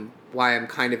problem and why I'm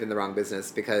kind of in the wrong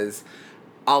business, because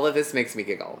all of this makes me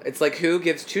giggle. It's like, who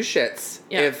gives 2 shits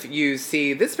if you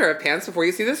see this pair of pants before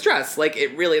you see this dress? Like,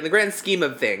 it really, in the grand scheme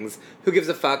of things, who gives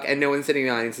a fuck? And no one sitting in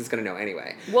the audience is going to know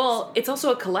anyway. Well, it's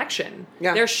also a collection.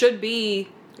 Yeah. There should be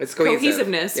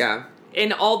cohesiveness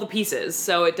in all the pieces,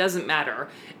 so it doesn't matter.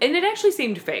 And it actually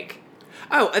seemed fake.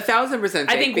 Oh, 1,000% fake.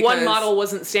 I think one model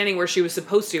wasn't standing where she was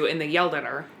supposed to, and they yelled at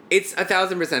her. It's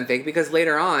 1,000% fake, because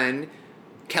later on,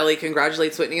 Kelly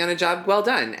congratulates Whitney on a job well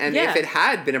done. And if it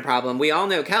had been a problem, we all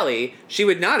know Kelly, she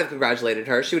would not have congratulated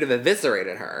her. She would have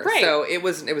eviscerated her. Right. So it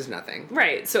was nothing.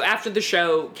 Right. So after the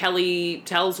show, Kelly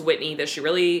tells Whitney that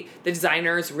the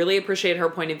designers really appreciate her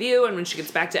point of view, and when she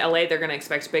gets back to LA, they're going to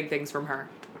expect big things from her.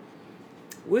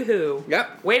 Woohoo.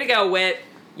 Yep. Way to go, Whit.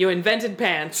 You invented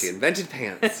pants. She invented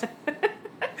pants.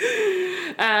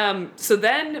 So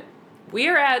then we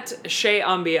are at Chez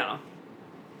Ambiance,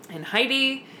 and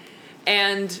Heidi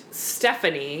and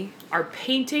Stephanie are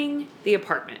painting the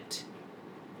apartment.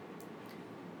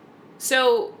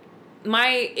 So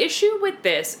my issue with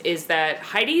this is that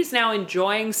Heidi's now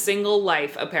enjoying single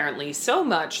life, apparently, so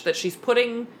much that she's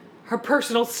putting her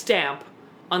personal stamp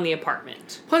on the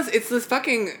apartment. Plus, it's this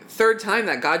fucking 3rd time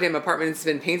that goddamn apartment's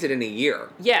been painted in a year.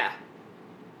 Yeah.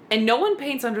 And no one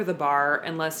paints under the bar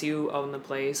unless you own the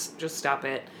place. Just stop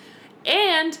it.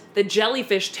 And the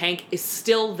jellyfish tank is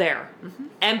still there. Mm-hmm.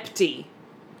 Empty.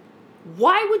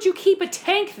 Why would you keep a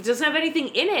tank that doesn't have anything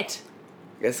in it?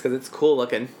 I guess because it's cool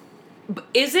looking.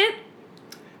 Is it?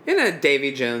 In a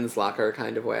Davy Jones locker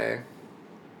kind of way.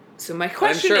 So my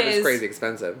question is... I'm sure it was crazy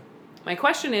expensive. My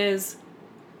question is,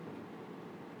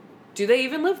 do they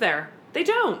even live there? They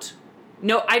don't.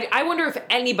 No, I wonder if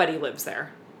anybody lives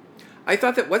there. I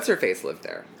thought that What's-Her-Face lived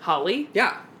there. Holly?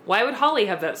 Yeah. Why would Holly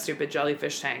have that stupid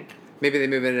jellyfish tank? Maybe they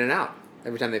move in and out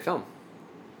every time they film.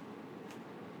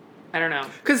 I don't know.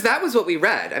 Because that was what we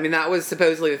read. I mean, that was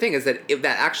supposedly the thing, is that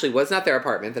that actually was not their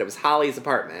apartment, that it was Holly's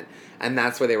apartment, and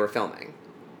that's where they were filming.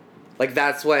 Like,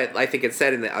 that's what I think it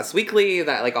said in the Us Weekly,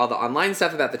 that, like, all the online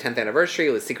stuff about the 10th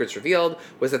anniversary, with Secrets Revealed,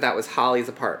 was that was Holly's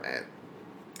apartment.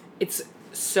 It's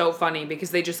so funny because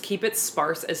they just keep it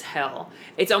sparse as hell.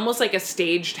 It's almost like a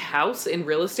staged house in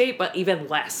real estate, but even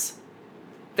less.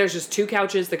 There's just 2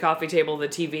 couches, the coffee table, the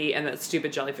TV, and that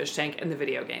stupid jellyfish tank, and the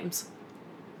video games.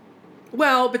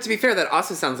 Well, but to be fair, that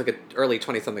also sounds like an early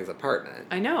 20-something's apartment.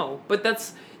 I know, but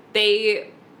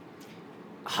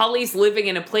Holly's living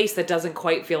in a place that doesn't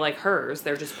quite feel like hers.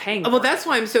 They're just paying for that's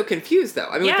why I'm so confused, though.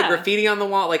 I mean, with the graffiti on the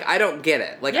wall, like, I don't get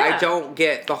it. Like, I don't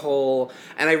get the whole...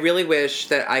 And I really wish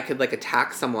that I could, like,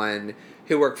 attack someone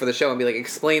who worked for the show and be like,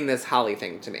 explain this Holly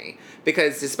thing to me.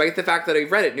 Because despite the fact that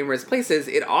I've read it numerous places,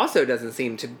 it also doesn't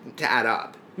seem to add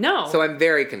up. No. So I'm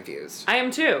very confused. I am,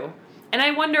 too. And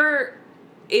I wonder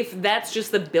if that's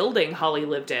just the building Holly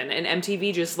lived in, and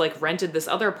MTV just, like, rented this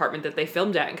other apartment that they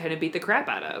filmed at and kind of beat the crap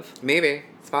out of. Maybe.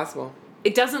 It's possible.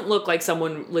 It doesn't look like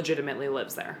someone legitimately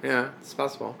lives there. Yeah, it's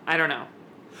possible. I don't know.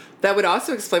 That would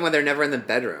also explain why they're never in the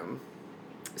bedroom.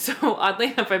 So,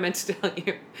 oddly enough, I meant to tell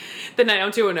you, the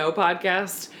 90210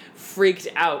 podcast freaked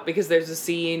out because there's a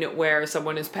scene where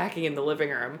someone is packing in the living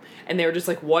room, and they were just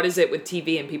like, what is it with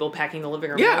TV and people packing in the living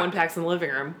room? Yeah. No one packs in the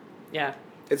living room. Yeah.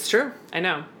 It's true. I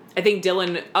know. I think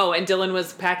Dylan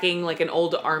was packing, like, an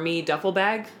old army duffel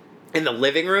bag. In the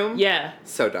living room? Yeah.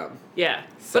 So dumb. Yeah.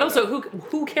 So but also,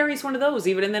 who carries one of those,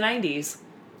 even in the 90s?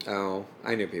 Oh,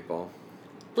 I knew people.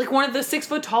 Like one of the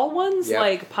 6-foot-tall ones? Yep.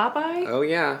 Like Popeye? Oh,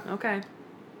 yeah. Okay.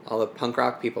 All the punk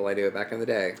rock people I knew back in the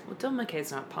day. Well, Dylan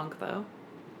McKay's not punk, though.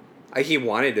 He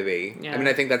wanted to be. Yeah. I mean,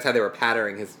 I think that's how they were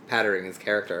patterning his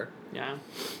character. Yeah.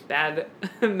 Bad,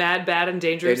 mad, bad, and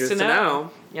dangerous to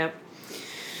know. Yep.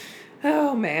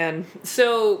 Oh, man.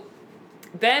 So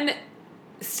then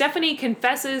Stephanie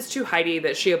confesses to Heidi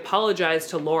that she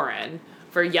apologized to Lauren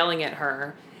for yelling at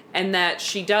her and that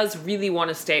she does really want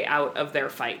to stay out of their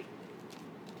fight.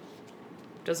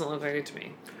 Doesn't look like it to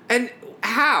me. And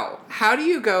how? How do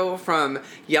you go from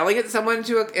yelling at someone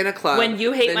in a club... When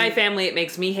you hate my family, it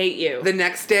makes me hate you. The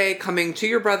next day coming to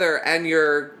your brother and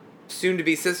your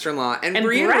soon-to-be sister-in-law and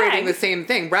reiterating the same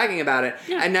thing, bragging about it,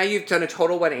 and now you've done a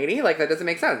total 180? Like, that doesn't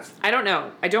make sense. I don't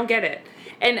know. I don't get it.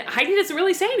 And Heidi doesn't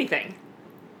really say anything.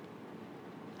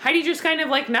 Heidi just kind of,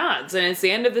 like, nods, and it's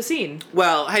the end of the scene.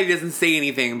 Well, Heidi doesn't say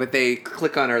anything, but they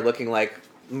click on her looking, like,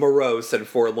 morose and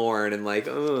forlorn and, like,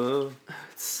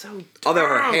 It's so dumb. Although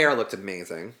her hair looked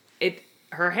amazing.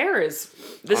 Her hair is...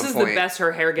 This is the best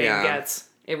her hair game gets.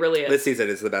 It really is. This season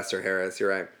is the best her hair is. You're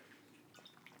right.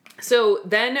 So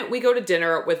then we go to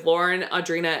dinner with Lauren,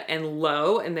 Audrina, and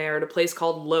Lo, and they are at a place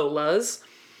called Lola's.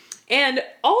 And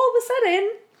all of a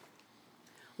sudden,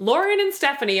 Lauren and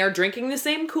Stephanie are drinking the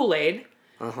same Kool-Aid.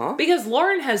 Uh-huh. Because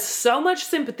Lauren has so much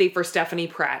sympathy for Stephanie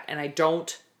Pratt, and I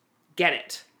don't get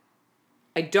it.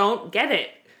 I don't get it.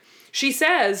 She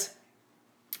says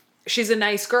she's a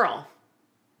nice girl.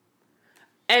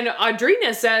 And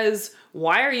Audrina says,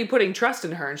 why are you putting trust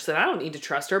in her? And she said, I don't need to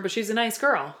trust her, but she's a nice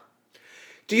girl.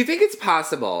 Do you think it's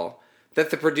possible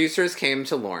that the producers came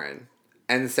to Lauren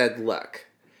and said, look,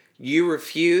 you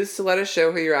refuse to let us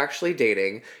show who you're actually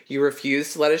dating. You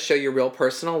refuse to let us show your real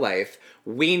personal life.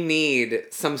 We need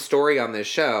some story on this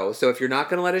show. So if you're not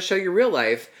going to let us show your real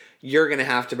life, you're going to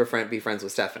have to be friends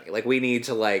with Stephanie. Like, we need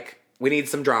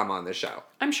some drama on this show.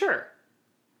 I'm sure.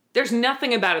 There's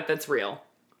nothing about it that's real.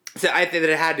 So I think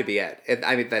that it had to be it.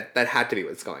 I mean, that had to be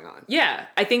what's going on. Yeah.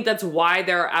 I think that's why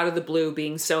they're out of the blue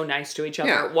being so nice to each other.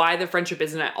 Yeah. Why the friendship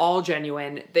isn't at all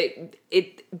genuine.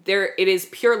 It is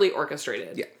purely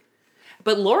orchestrated. Yeah.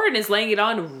 But Lauren is laying it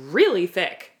on really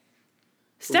thick.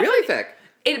 Really thick.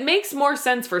 It makes more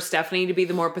sense for Stephanie to be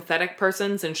the more pathetic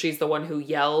person since she's the one who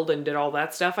yelled and did all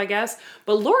that stuff, I guess.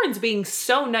 But Lauren's being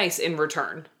so nice in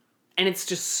return. And it's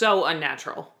just so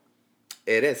unnatural.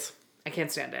 It is. I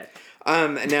can't stand it.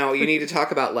 Now you need to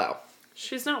talk about Lo.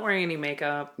 She's not wearing any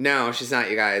makeup. No, she's not,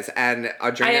 you guys. And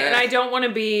Audrina... I don't want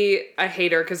to be a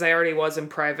hater because I already was in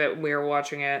private when we were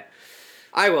watching it.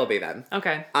 I will be then.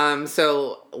 Okay.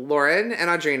 So Lauren and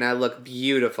Audrina look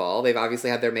beautiful. They've obviously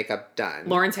had their makeup done.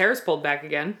 Lauren's hair is pulled back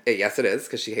again. Yes, it is,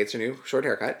 because she hates her new short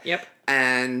haircut. Yep.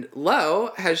 And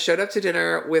Lo has showed up to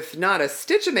dinner with not a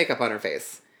stitch of makeup on her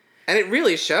face. And it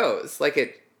really shows.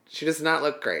 Like, She does not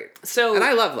look great. So, and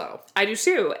I love Lo. I do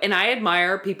too. And I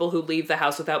admire people who leave the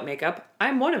house without makeup.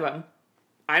 I'm one of them.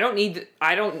 I don't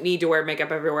need to wear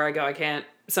makeup everywhere I go. I can't.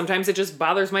 Sometimes it just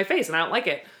bothers my face and I don't like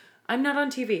it. I'm not on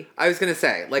TV. I was going to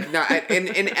say, like, not,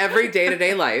 in every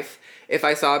day-to-day life, if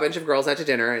I saw a bunch of girls out to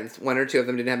dinner and one or two of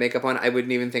them didn't have makeup on, I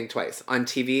wouldn't even think twice. On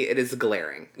TV, it is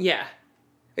glaring. Yeah.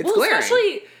 It's glaring.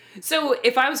 Especially, so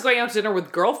if I was going out to dinner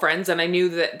with girlfriends and I knew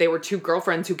that they were two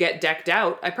girlfriends who get decked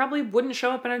out, I probably wouldn't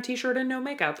show up in a t-shirt and no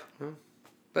makeup.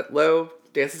 But Lo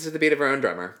dances to the beat of her own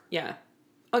drummer. Yeah.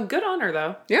 A good on her,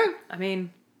 though. Yeah. I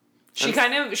mean, she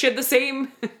had the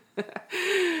same...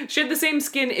 she had the same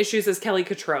skin issues as Kelly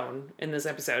Cutrone in this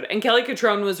episode. And Kelly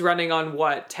Cutrone was running on,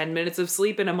 10 minutes of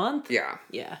sleep in a month? Yeah.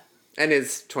 Yeah. And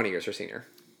is 20 years her senior.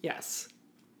 Yes.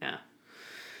 Yeah.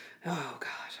 Oh, God.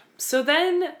 So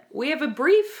then we have a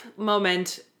brief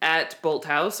moment at Bolt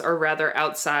House, or rather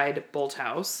outside Bolt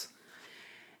House.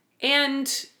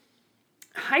 And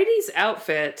Heidi's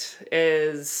outfit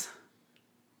is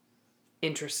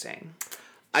interesting.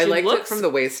 I liked it from the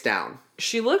waist down.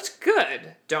 She looked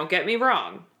good. Don't get me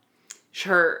wrong.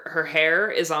 Her hair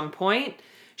is on point.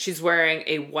 She's wearing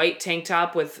a white tank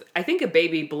top with, I think, a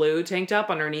baby blue tank top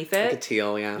underneath it. Like a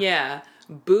teal, yeah. Yeah.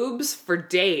 Boobs for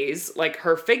days. Like,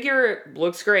 her figure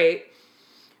looks great.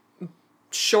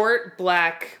 Short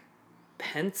black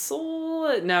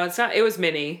pencil? No, it's not. It was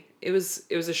mini. It was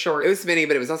a short. It was mini,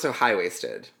 but it was also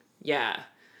high-waisted. Yeah.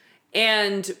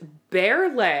 And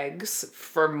bare legs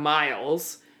for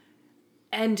miles.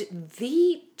 And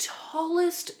the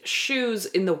tallest shoes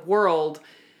in the world.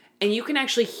 And you can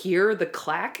actually hear the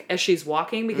clack as she's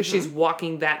walking because she's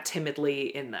walking that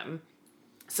timidly in them.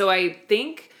 So I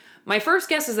think my first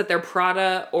guess is that they're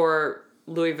Prada or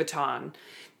Louis Vuitton.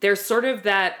 They're sort of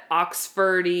that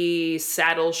Oxford-y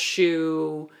saddle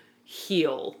shoe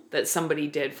heel that somebody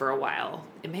did for a while.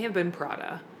 It may have been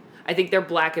Prada. I think they're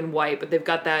black and white, but they've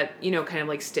got that, kind of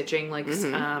like stitching like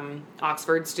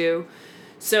Oxfords do.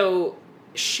 So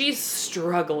she's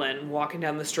struggling walking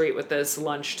down the street with this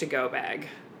lunch to go bag.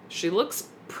 She looks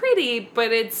pretty,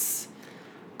 but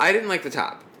I didn't like the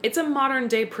top. It's a modern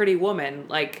day Pretty Woman.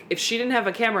 Like, if she didn't have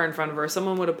a camera in front of her,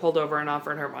 someone would have pulled over and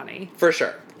offered her money. For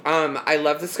sure. I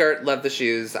love the skirt, love the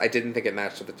shoes. I didn't think it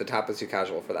matched with the top was too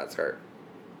casual for that skirt.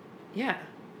 Yeah.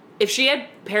 If she had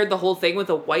paired the whole thing with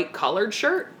a white collared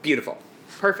shirt. Beautiful.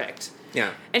 Perfect.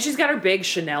 Yeah. And she's got her big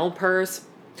Chanel purse.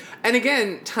 And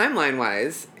again,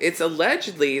 timeline-wise, it's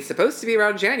allegedly supposed to be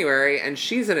around January, and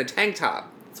she's in a tank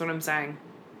top. That's what I'm saying.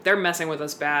 They're messing with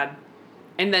us bad.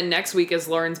 And then next week is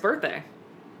Lauren's birthday.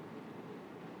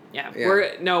 Yeah.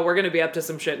 We're going to be up to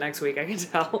some shit next week, I can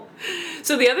tell.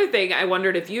 So the other thing, I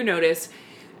wondered if you noticed,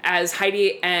 as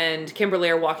Heidi and Kimberly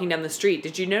are walking down the street,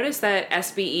 did you notice that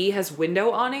SBE has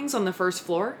window awnings on the first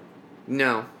floor?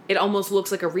 No. It almost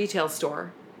looks like a retail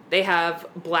store. They have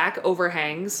black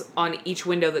overhangs on each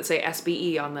window that say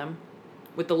SBE on them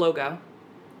with the logo.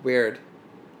 Weird.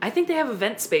 I think they have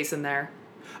event space in there.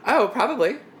 Oh,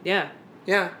 probably. Yeah.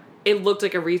 Yeah. It looked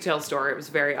like a retail store. It was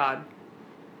very odd.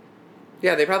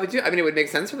 Yeah, they probably do. I mean, it would make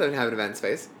sense for them to have an event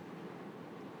space.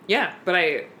 Yeah, but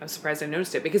I was surprised I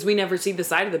noticed it because we never see the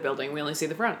side of the building. We only see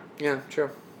the front. Yeah, true.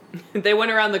 They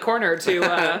went around the corner to...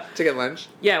 to get lunch.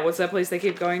 Yeah, what's that place they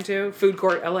keep going to? Food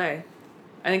Court LA.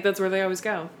 I think that's where they always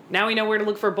go. Now we know where to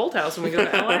look for Bolt House when we go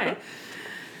to LA.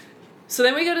 So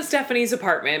then we go to Stephanie's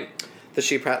apartment. The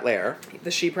She Pratt lair.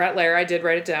 The She Pratt lair. I did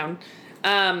write it down.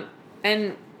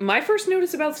 And my first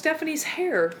notice about Stephanie's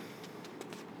hair...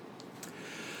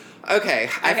 Okay,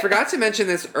 I forgot to mention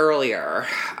this earlier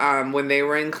when they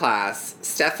were in class.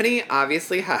 Stephanie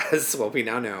obviously has, well, we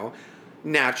now know,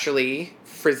 naturally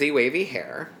frizzy, wavy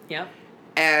hair. Yep.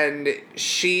 And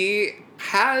she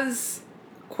has,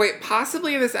 quite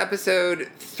possibly in this episode,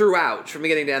 throughout, from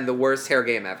beginning to end, the worst hair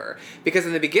game ever. Because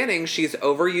in the beginning, she's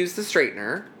overused the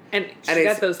straightener. And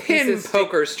it's those pin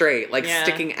poker straight, like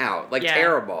sticking out,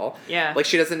 terrible. Yeah. Like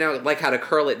she doesn't know how to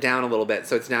curl it down a little bit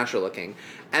so it's natural looking.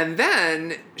 And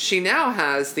then she now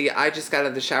has the I just got out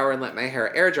of the shower and let my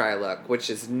hair air dry look, which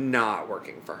is not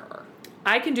working for her.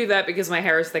 I can do that because my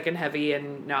hair is thick and heavy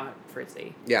and not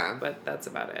frizzy. Yeah. But that's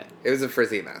about it. It was a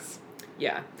frizzy mess.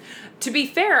 Yeah. To be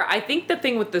fair, I think the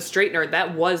thing with the straightener,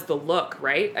 that was the look,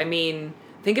 right? I mean...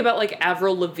 Think about like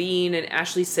Avril Lavigne and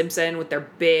Ashley Simpson with their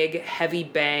big, heavy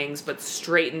bangs, but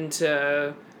straightened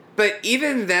to... But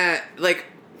even that, like,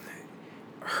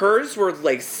 hers were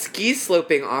like ski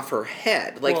sloping off her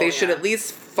head. Like, they should at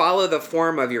least follow the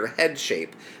form of your head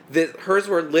shape. Hers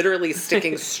were literally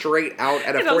sticking straight out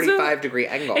at a 45-degree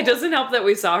angle. It doesn't help that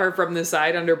we saw her from the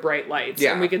side under bright lights.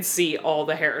 Yeah. And we could see all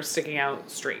the hair sticking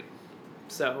out straight.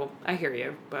 So I hear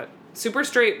you, but Super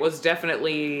Straight was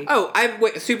definitely...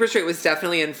 Super Straight was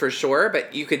definitely in for sure,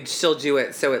 but you could still do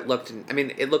it so it looked... I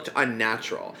mean, it looked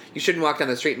unnatural. You shouldn't walk down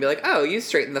the street and be like, oh, you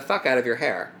straightened the fuck out of your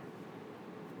hair.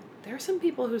 There are some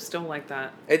people who still like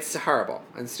that. It's horrible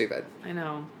and stupid. I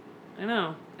know.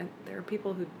 And there are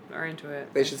people who are into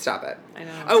it. They should stop it. I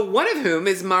know. Oh, one of whom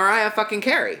is Mariah fucking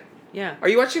Carey. Yeah. Are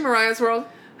you watching Mariah's World?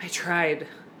 I tried.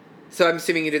 So I'm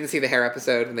assuming you didn't see the hair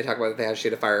episode when they talk about that she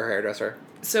had to fire her hairdresser.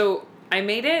 So I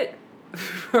made it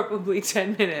probably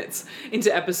 10 minutes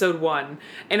into episode 1,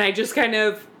 and I just kind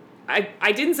of...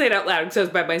 I didn't say it out loud because I was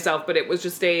by myself, but it was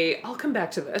just I'll come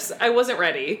back to this. I wasn't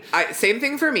ready. Same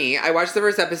thing for me. I watched the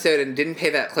first episode and didn't pay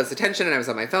that close attention, and I was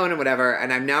on my phone and whatever,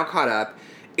 and I'm now caught up.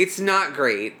 It's not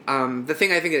great. The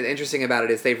thing I think is interesting about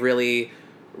it is they've really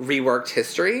reworked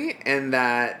history, and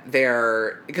that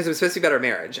because it was supposed to be about her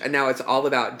marriage, and now it's all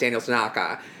about Daniel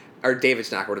Tanaka, or David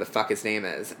Tanaka, whatever the fuck his name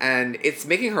is, and it's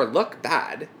making her look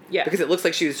bad. Yeah. Because it looks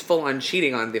like she was full on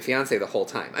cheating on the fiancé the whole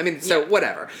time. I mean, so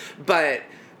whatever. But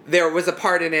there was a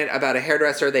part in it about a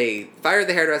hairdresser. They fired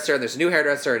the hairdresser, and there's a new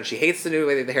hairdresser, and she hates the new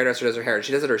way that the hairdresser does her hair, and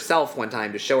she does it herself one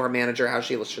time to show her manager how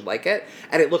she should like it,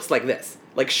 and it looks like this.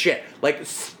 Like shit. Like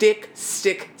stick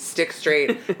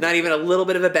straight, not even a little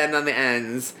bit of a bend on the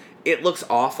ends. It looks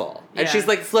awful. And she's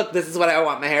like, look, this is what I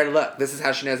want my hair to look. This is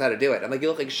how she knows how to do it. I'm like, you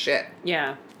look like shit.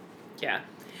 Yeah.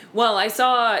 Well, I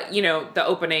saw, the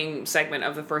opening segment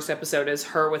of the first episode is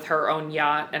her with her own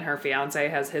yacht, and her fiance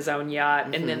has his own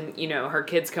yacht, and then, her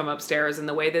kids come upstairs, and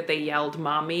the way that they yelled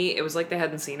mommy, it was like they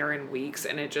hadn't seen her in weeks,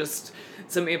 and it just,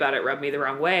 something about it rubbed me the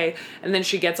wrong way. And then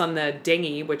she gets on the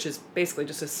dinghy, which is basically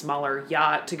just a smaller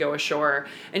yacht, to go ashore,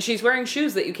 and she's wearing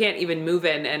shoes that you can't even move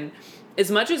in, and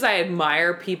as much as I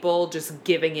admire people just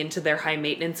giving into their high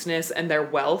maintenance-ness and their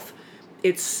wealth,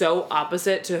 it's so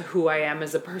opposite to who I am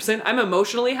as a person. I'm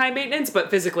emotionally high maintenance, but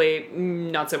physically,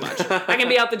 not so much. I can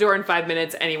be out the door in 5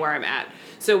 minutes anywhere I'm at.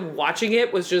 So watching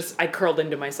it was just, I curled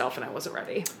into myself and I wasn't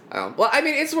ready. Oh, well, I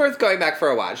mean, it's worth going back for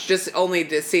a watch, just only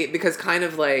to see, because kind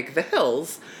of like The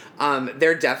Hills,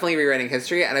 they're definitely rewriting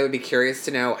history, and I would be curious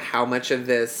to know how much of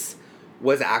this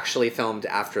was actually filmed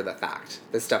after the fact.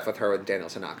 The stuff with her and Daniel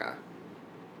Tanaka.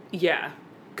 Yeah,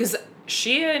 because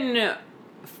she and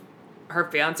her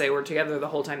fiance were together the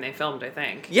whole time they filmed, I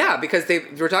think. Yeah, because they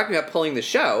were talking about pulling the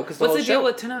show. What's the deal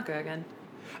with Tanaka again?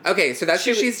 Okay, so that's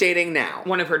who she's dating now.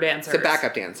 One of her dancers. The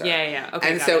backup dancer. Yeah. Okay,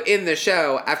 and so in the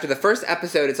show, after the first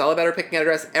episode, it's all about her picking out a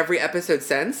dress. Every episode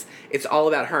since, it's all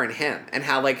about her and him. And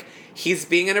how, like, he's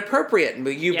being inappropriate. And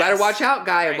you better watch out,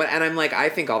 guy. Right. And I'm like, I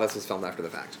think all this was filmed after the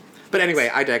fact. But anyway,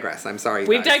 I digress. I'm sorry,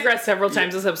 We've digressed several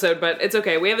times this episode, but it's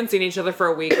okay. We haven't seen each other for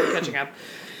a week. We're catching up.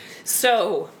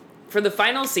 So... for the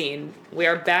final scene, we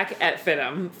are back at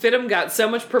FIDM. FIDM got so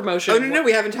much promotion. Oh, no,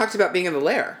 we haven't talked about being in the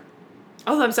lair.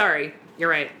 Oh, I'm sorry. You're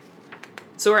right.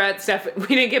 So we're at we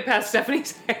didn't get past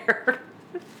Stephanie's hair.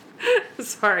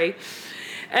 Sorry.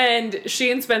 And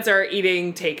she and Spencer are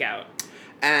eating takeout.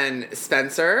 And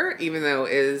Spencer, even though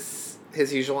is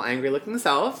his usual angry-looking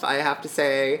self, I have to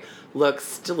say,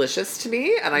 looks delicious to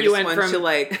me. And I just want to,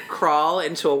 like, crawl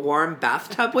into a warm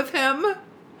bathtub with him.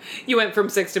 You went from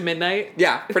 6 to midnight?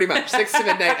 Yeah, pretty much. 6 to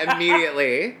midnight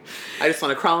immediately. I just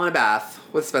want to crawl in a bath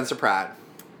with Spencer Pratt.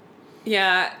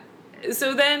 Yeah.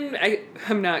 So then,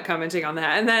 I'm not commenting on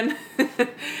that. And then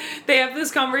they have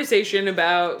this conversation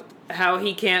about how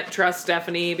he can't trust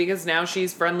Stephanie because now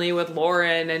she's friendly with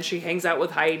Lauren and she hangs out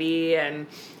with Heidi, and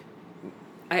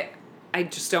I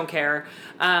just don't care.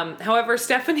 However,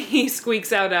 Stephanie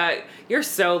squeaks out, you're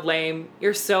so lame.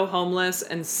 You're so homeless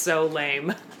and so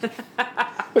lame.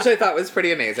 Which I thought was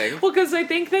pretty amazing. Well, because I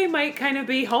think they might kind of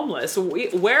be homeless.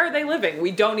 Where are they living?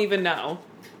 We don't even know.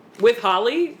 With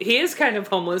Holly, he is kind of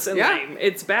homeless and lame.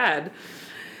 It's bad.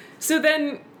 So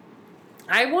then,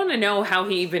 I want to know how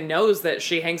he even knows that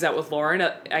she hangs out with Lauren.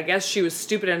 I guess she was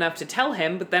stupid enough to tell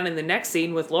him, but then in the next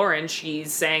scene with Lauren,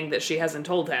 she's saying that she hasn't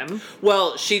told him.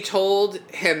 Well, she told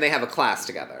him they have a class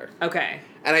together. Okay.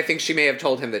 And I think she may have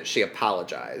told him that she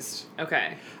apologized.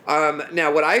 Okay.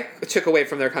 Now, what I took away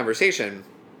from their conversation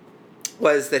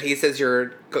was that he says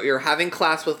you're having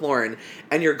class with Lauren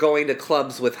and you're going to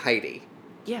clubs with Heidi.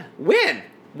 Yeah. When?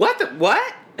 What?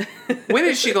 When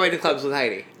is she going to clubs with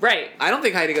Heidi? Right. I don't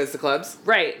think Heidi goes to clubs.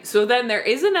 Right. So then there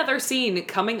is another scene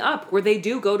coming up where they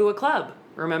do go to a club.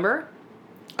 Remember?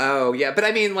 Oh, yeah. But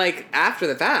I mean, like, after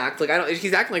the fact, like,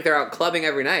 he's acting like they're out clubbing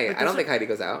every night. I don't think Heidi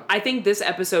goes out. I think this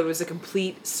episode was a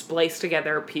complete spliced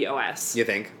together POS. You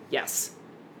think? Yes.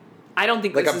 I don't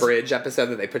think like a bridge episode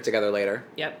that they put together later.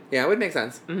 Yep. Yeah, it would make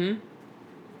sense. Mm-hmm.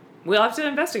 We'll have to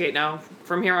investigate now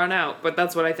from here on out, but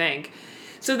that's what I think.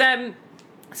 So then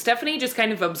Stephanie just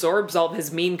kind of absorbs all of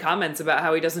his mean comments about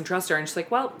how he doesn't trust her, and she's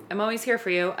like, well, I'm always here for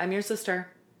you. I'm your sister.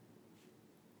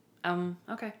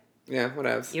 Okay. Yeah,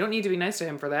 whatevs. You don't need to be nice to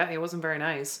him for that. He wasn't very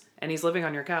nice. And he's living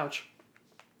on your couch.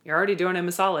 You're already doing him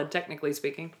a solid, technically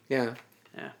speaking. Yeah.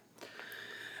 Yeah.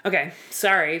 Okay,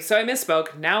 sorry. So I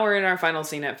misspoke. Now we're in our final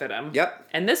scene at Fidham. Yep.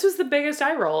 And this was the biggest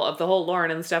eye roll of the whole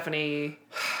Lauren and Stephanie.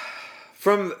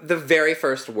 From the very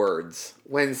first words,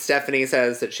 when Stephanie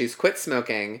says that she's quit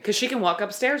smoking. Because she can walk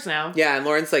upstairs now. Yeah, and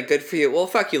Lauren's like, good for you. Well,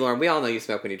 fuck you, Lauren. We all know you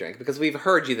smoke when you drink, because we've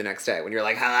heard you the next day when you're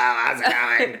like, hello, how's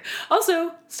it going?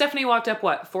 Also, Stephanie walked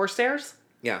up, 4 stairs?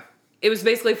 Yeah. It was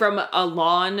basically from a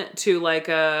lawn to, like,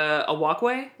 a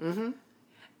walkway. Mm-hmm.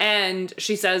 And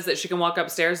she says that she can walk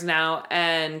upstairs now,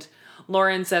 and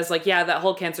Lauren says, like, yeah, that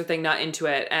whole cancer thing, not into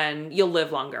it, and you'll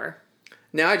live longer.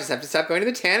 Now I just have to stop going to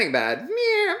the tanning bed.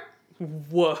 Meow.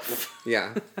 Woof.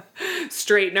 Yeah.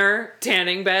 Straightener,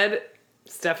 tanning bed.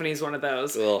 Stephanie's one of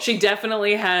those. Ugh. She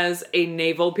definitely has a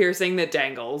navel piercing that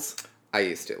dangles. I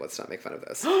used to. Let's not make fun of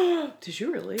this. Did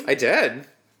you really? I did.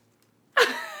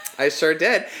 I sure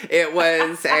did. It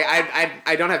was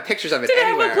I don't have pictures of it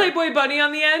anywhere. Did it have a Playboy bunny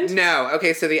on the end? No.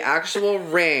 Okay, so the actual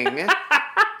ring,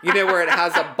 you know where it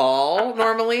has a ball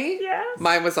normally? Yes.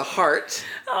 Mine was a heart.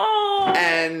 Oh.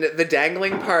 And the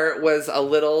dangling part was a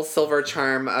little silver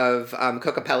charm of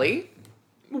Cocapelli.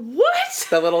 What?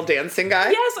 The little dancing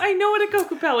guy. Yes, I know what a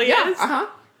Cocapelli is. Uh-huh.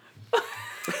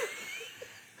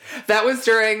 That was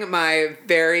during my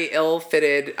very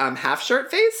ill-fitted half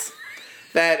shirt phase.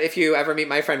 That if you ever meet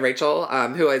my friend Rachel,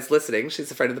 who is listening, she's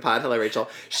a friend of the pod. Hello, Rachel.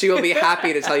 She will be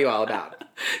happy to tell you all about.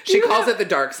 She calls it the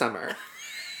dark summer.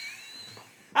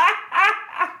 I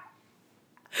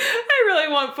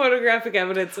really want photographic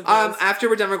evidence of this. After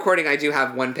we're done recording, I do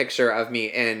have one picture of me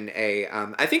in a,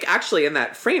 I think actually in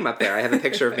that frame up there, I have a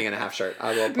picture of me in a half shirt.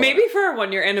 I will pull Maybe for our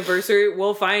 1-year anniversary,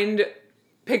 we'll find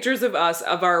pictures of us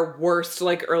of our worst,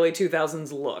 like, early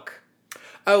 2000s look.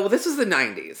 Oh, well, this was the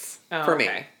 90s for me.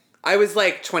 I was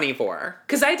like 24.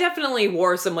 Because I definitely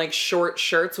wore some, like, short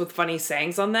shirts with funny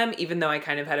sayings on them, even though I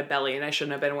kind of had a belly and I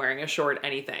shouldn't have been wearing a short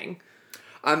anything.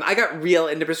 I got real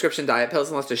into prescription diet pills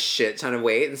and lost a shit ton of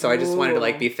weight, and so I just wanted to,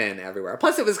 like, be thin everywhere.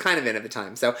 Plus, it was kind of in at the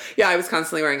time. So, yeah, I was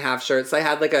constantly wearing half shirts. I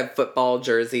had, like, a football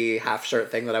jersey half shirt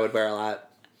thing that I would wear a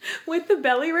lot. With the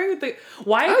belly ring?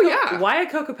 Why a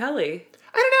Cocapelli?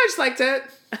 I don't know, I just liked it.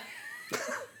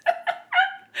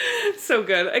 So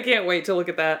good. I can't wait to look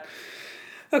at that.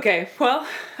 Okay, well,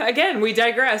 again, we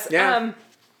digress. Yeah.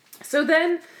 So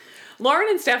then, Lauren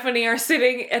and Stephanie are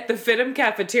sitting at the Fidham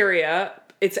cafeteria.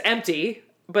 It's empty,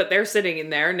 but they're sitting in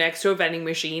there next to a vending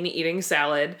machine eating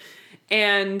salad.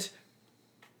 And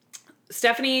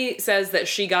Stephanie says that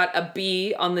she got a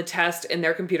B on the test in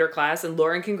their computer class, and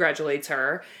Lauren congratulates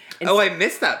her. And I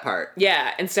missed that part.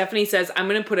 Yeah, and Stephanie says, I'm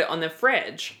going to put it on the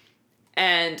fridge.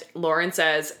 And Lauren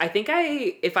says, I think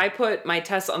if I put my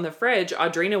tests on the fridge,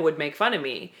 Audrina would make fun of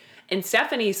me. And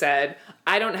Stephanie said,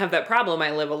 I don't have that problem.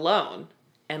 I live alone.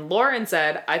 And Lauren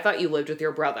said, I thought you lived with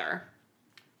your brother.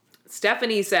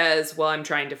 Stephanie says, well, I'm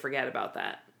trying to forget about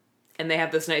that. And they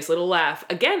have this nice little laugh,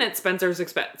 again at Spencer's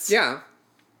expense. Yeah.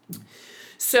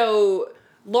 So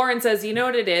Lauren says, you know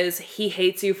what it is? He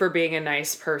hates you for being a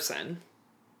nice person.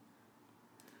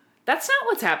 That's not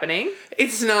what's happening.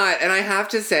 It's not, and I have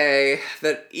to say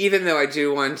that even though I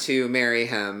do want to marry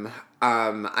him,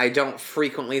 I don't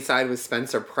frequently side with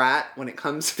Spencer Pratt when it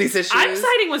comes to these issues. I'm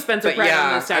siding with Spencer Pratt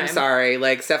on this time. I'm sorry.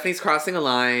 Like, Stephanie's crossing a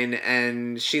line,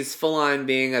 and she's full on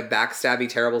being a backstabby,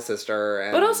 terrible sister.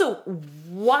 And but also,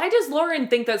 why does Lauren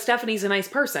think that Stephanie's a nice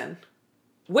person?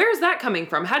 Where's that coming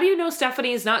from? How do you know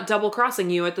Stephanie is not double-crossing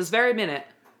you at this very minute?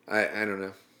 I don't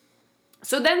know.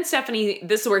 So then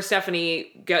this is where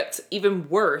Stephanie gets even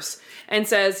worse and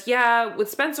says, yeah,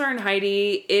 with Spencer and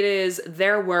Heidi, it is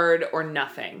their word or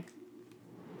nothing.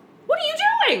 What are you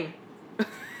doing?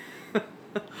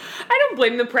 I don't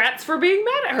blame the Pratts for being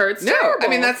mad at her. It's terrible. I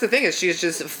mean, that's the thing, is she's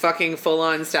just fucking full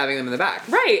on stabbing them in the back.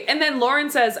 Right. And then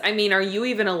Lauren says, I mean, are you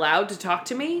even allowed to talk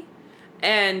to me?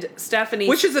 And Stephanie...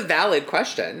 Which is a valid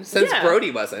question, since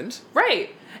Brody wasn't. Right.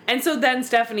 And so then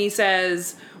Stephanie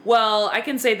says, well, I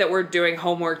can say that we're doing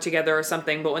homework together or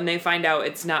something, but when they find out,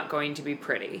 it's not going to be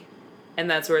pretty. And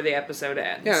that's where the episode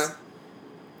ends. Yeah.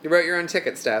 You wrote your own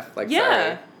ticket, Steph. Like,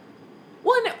 sorry.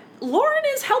 Well, and Lauren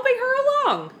is helping her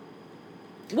along.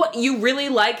 What, you really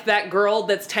like that girl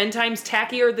that's 10 times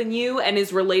tackier than you and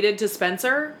is related to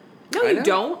Spencer? No, you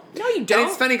don't. No, you don't. And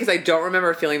it's funny because I don't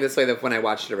remember feeling this way when I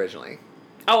watched it originally.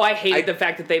 Oh, I hated the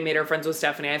fact that they made her friends with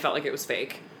Stephanie. I felt like it was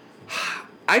fake.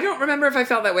 I don't remember if I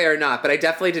felt that way or not, but I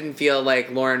definitely didn't feel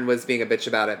like Lauren was being a bitch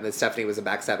about it and that Stephanie was a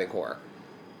backstabbing whore.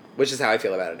 Which is how I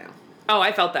feel about it now. Oh,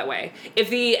 I felt that way. If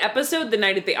the episode The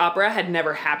Night at the Opera had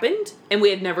never happened, and we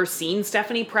had never seen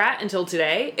Stephanie Pratt until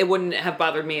today, it wouldn't have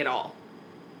bothered me at all.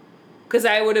 Because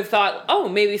I would have thought, oh,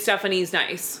 maybe Stephanie's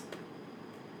nice.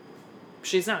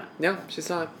 She's not. No, she's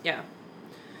not. Yeah.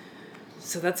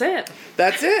 So that's it.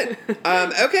 That's it.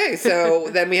 Okay, so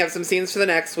then we have some scenes for the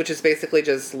next, which is basically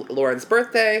just Lauren's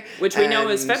birthday. Which we know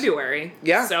is February.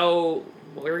 Yeah. So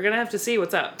we're going to have to see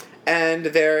what's up. And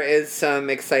there is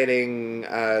some exciting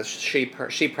she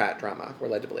Pratt drama, we're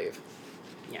led to believe.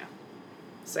 Yeah.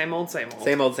 Same old, same old.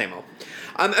 Same old, same old.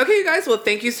 Okay, you guys, well,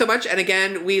 thank you so much. And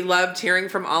again, we loved hearing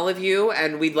from all of you,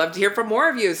 and we'd love to hear from more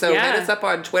of you. So hit us up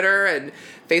on Twitter and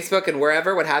Facebook and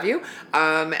wherever, what have you.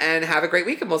 And have a great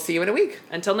week, and we'll see you in a week.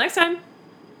 Until next time.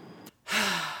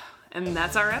 And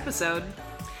that's our episode.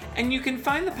 And you can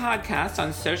find the podcast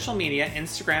on social media,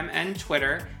 Instagram and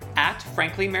Twitter, at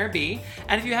FranklyMareB.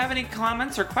 And if you have any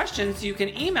comments or questions, you can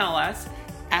email us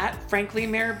at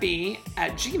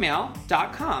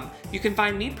franklymareb@gmail.com. You can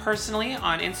find me personally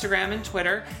on Instagram and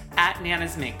Twitter at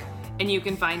NanasMink. And you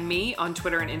can find me on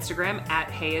Twitter and Instagram at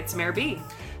HeyIt'sMareB.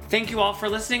 Thank you all for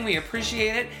listening. We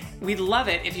appreciate it. We'd love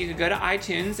it if you could go to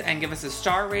iTunes and give us a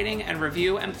star rating and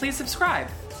review, and please subscribe.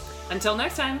 Until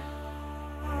next time.